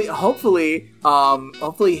 Hopefully,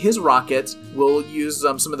 his rocket will use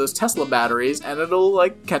some of those Tesla batteries, and it'll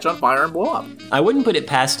like catch on fire and blow up. I wouldn't put it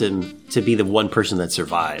past him to be the one person that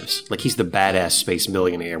survives. Like he's the badass space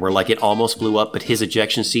millionaire, where like it almost blew up, but his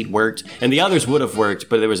ejection seat worked, and the others would have worked,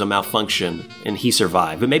 but there was a malfunction, and he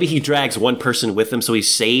survived. But maybe he drags one person with him, so he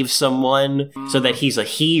saves someone, so that he's a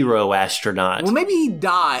hero astronaut. Well, maybe he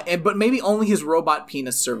died, but maybe only his robot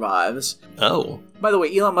penis survives. Oh. By the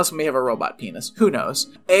way, Elon Musk may have a robot penis. Who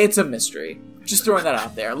knows? It's a mystery. Just throwing that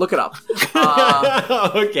out there. Look it up.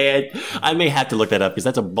 Okay, I may have to look that up because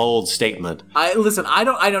that's a bold statement. I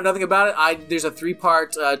know nothing about it. There's a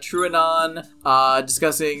 3-part TrueAnon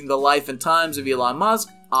discussing the life and times of Elon Musk.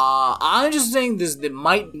 I'm just saying it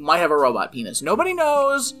might have a robot penis. Nobody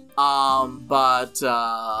knows. But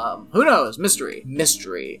who knows?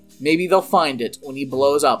 Mystery. Maybe they'll find it when he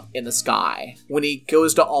blows up in the sky. When he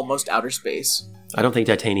goes to almost outer space. I don't think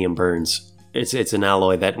titanium burns. It's an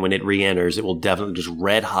alloy that when it re-enters, it will definitely just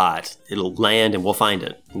red hot. It'll land and we'll find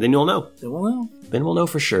it. And then you'll know. Then we'll know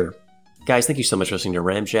for sure. Guys, thank you so much for listening to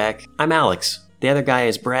Ramjack. I'm Alex. The other guy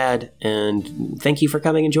is Brad. And thank you for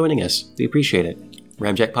coming and joining us. We appreciate it.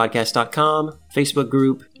 RamjackPodcast.com, Facebook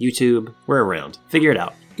group, YouTube. We're around. Figure it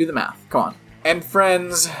out. Do the math. Come on. And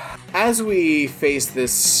friends, as we face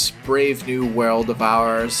this brave new world of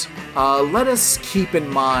ours, let us keep in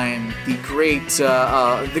mind the great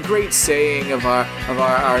saying of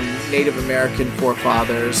our Native American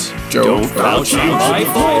forefathers. Don't Fauci my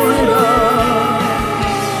Florida.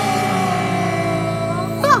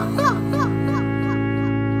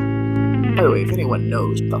 By the way, if anyone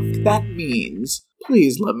knows what the that means,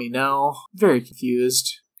 please let me know. Very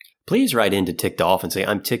confused. Please write in to Ticked Off and say,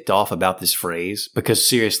 I'm ticked off about this phrase, because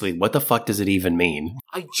seriously, what the fuck does it even mean?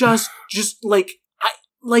 I if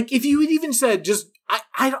you had even said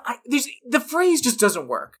the phrase just doesn't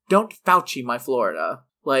work. Don't Fauci my Florida.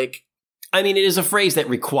 I mean, it is a phrase that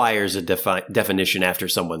requires a definition after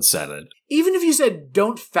someone said it. Even if you said,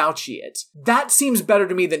 don't Fauci it, that seems better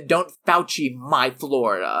to me than don't Fauci my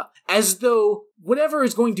Florida. As though whatever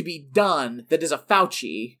is going to be done that is a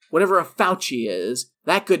Fauci, whatever a Fauci is,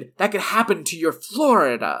 that could happen to your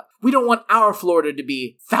Florida. We don't want our Florida to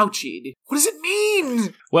be Fauci'd. What does it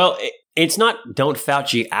mean? Well, it's not don't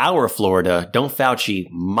Fauci our Florida, don't Fauci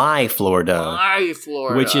my Florida. My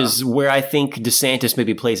Florida. Which is where I think DeSantis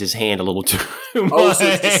maybe plays his hand a little too much. Oh, so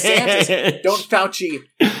it's DeSantis, don't Fauci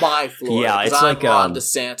my Florida. Yeah, it's like Ron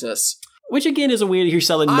DeSantis. Which again is a weird. You're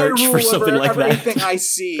selling merch for something like that. Everything I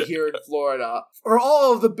see here in Florida, for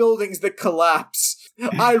all of the buildings that collapse,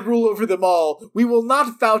 I rule over them all. We will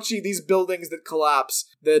not Fauci these buildings that collapse.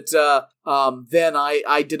 Then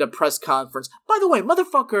I did a press conference. By the way,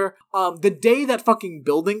 motherfucker, the day that fucking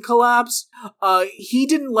building collapsed, he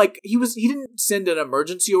didn't send an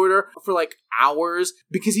emergency order for hours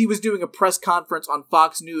because he was doing a press conference on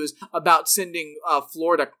Fox News about sending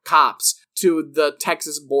Florida cops to the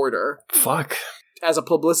Texas border. Fuck. As a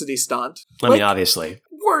publicity stunt. I mean, obviously.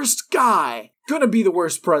 Worst guy. Gonna be the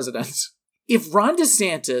worst president. If Ron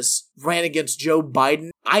DeSantis ran against Joe Biden,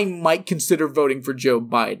 I might consider voting for Joe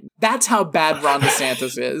Biden. That's how bad Ron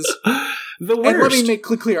DeSantis is. The worst. And let me make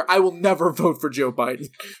clear, I will never vote for Joe Biden.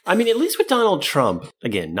 I mean, at least with Donald Trump,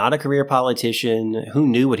 again, not a career politician, who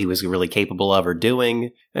knew what he was really capable of or doing.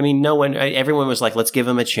 I mean, everyone was like, let's give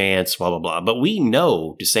him a chance, blah, blah, blah. But we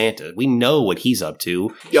know DeSantis. We know what he's up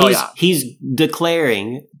to. He's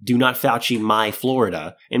declaring, do not Fauci my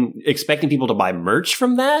Florida, and expecting people to buy merch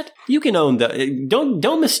from that. You can own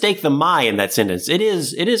don't mistake the my in that sentence. It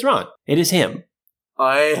is Ron. It is him.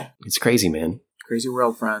 It's crazy, man. Crazy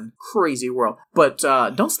world, friend. Crazy world. But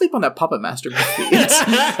don't sleep on that Puppet Master movie.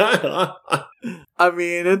 I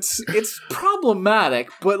mean, it's problematic,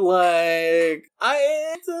 but like,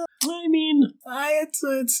 it's a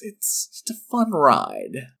fun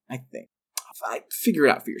ride. I think. Figure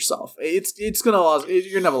it out for yourself. You're gonna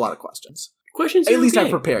have a lot of questions. Questions. At least I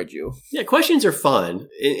prepared you. Yeah, questions are fun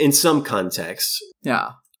in some contexts.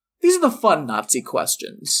 Yeah. These are the fun Nazi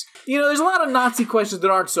questions. There's a lot of Nazi questions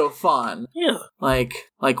that aren't so fun. Yeah. Like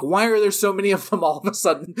why are there so many of them all of a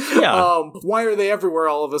sudden? Yeah. Why are they everywhere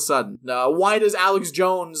all of a sudden? Why does Alex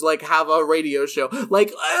Jones, have a radio show?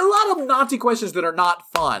 Like, a lot of Nazi questions that are not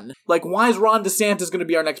fun. Like, why is Ron DeSantis going to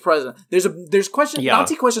be our next president? There's questions,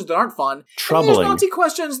 Nazi questions that aren't fun. Troubling. And there's Nazi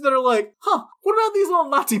questions that are like, what about these little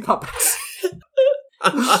Nazi puppets?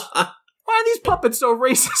 Why are these puppets so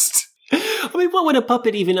racist? I mean, what would a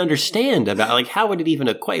puppet even understand about, how would it even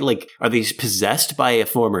equate? Are they possessed by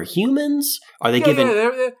former humans? Are they given...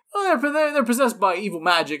 Yeah, they're possessed by evil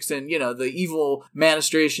magics and, the evil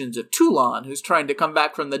ministrations of Toulon, who's trying to come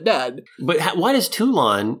back from the dead. But why does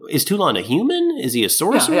Toulon... Is Toulon a human? Is he a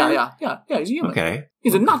sorcerer? Yeah, he's a human. Okay.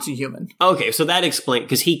 He's a Nazi human. Okay, so that explains...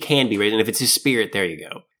 Because he can be raised, and if it's his spirit, there you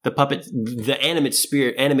go. The puppet, the animated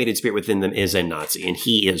spirit within them is a Nazi, and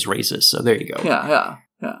he is racist, so there you go. Yeah.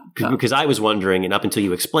 Because I was wondering, and up until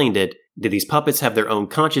you explained it, do these puppets have their own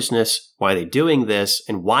consciousness? Why are they doing this?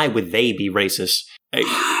 And why would they be racist?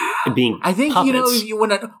 Being I think, puppets?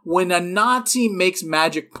 when a Nazi makes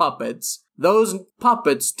magic puppets, those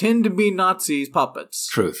puppets tend to be Nazis' puppets.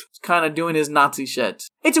 Truth. It's kind of doing his Nazi shit.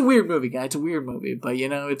 It's a weird movie, guy. It's a weird movie, but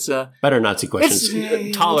it's a... Better Nazi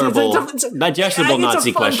questions. Tolerable, digestible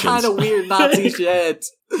Nazi questions. It's a fun kind of weird Nazi shit.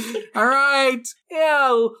 All right.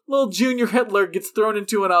 Yeah, little Junior Hitler gets thrown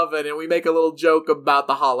into an oven and we make a little joke about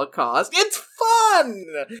the Holocaust. It's fun!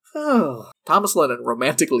 Oh, Thomas Lennon,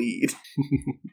 romantic lead.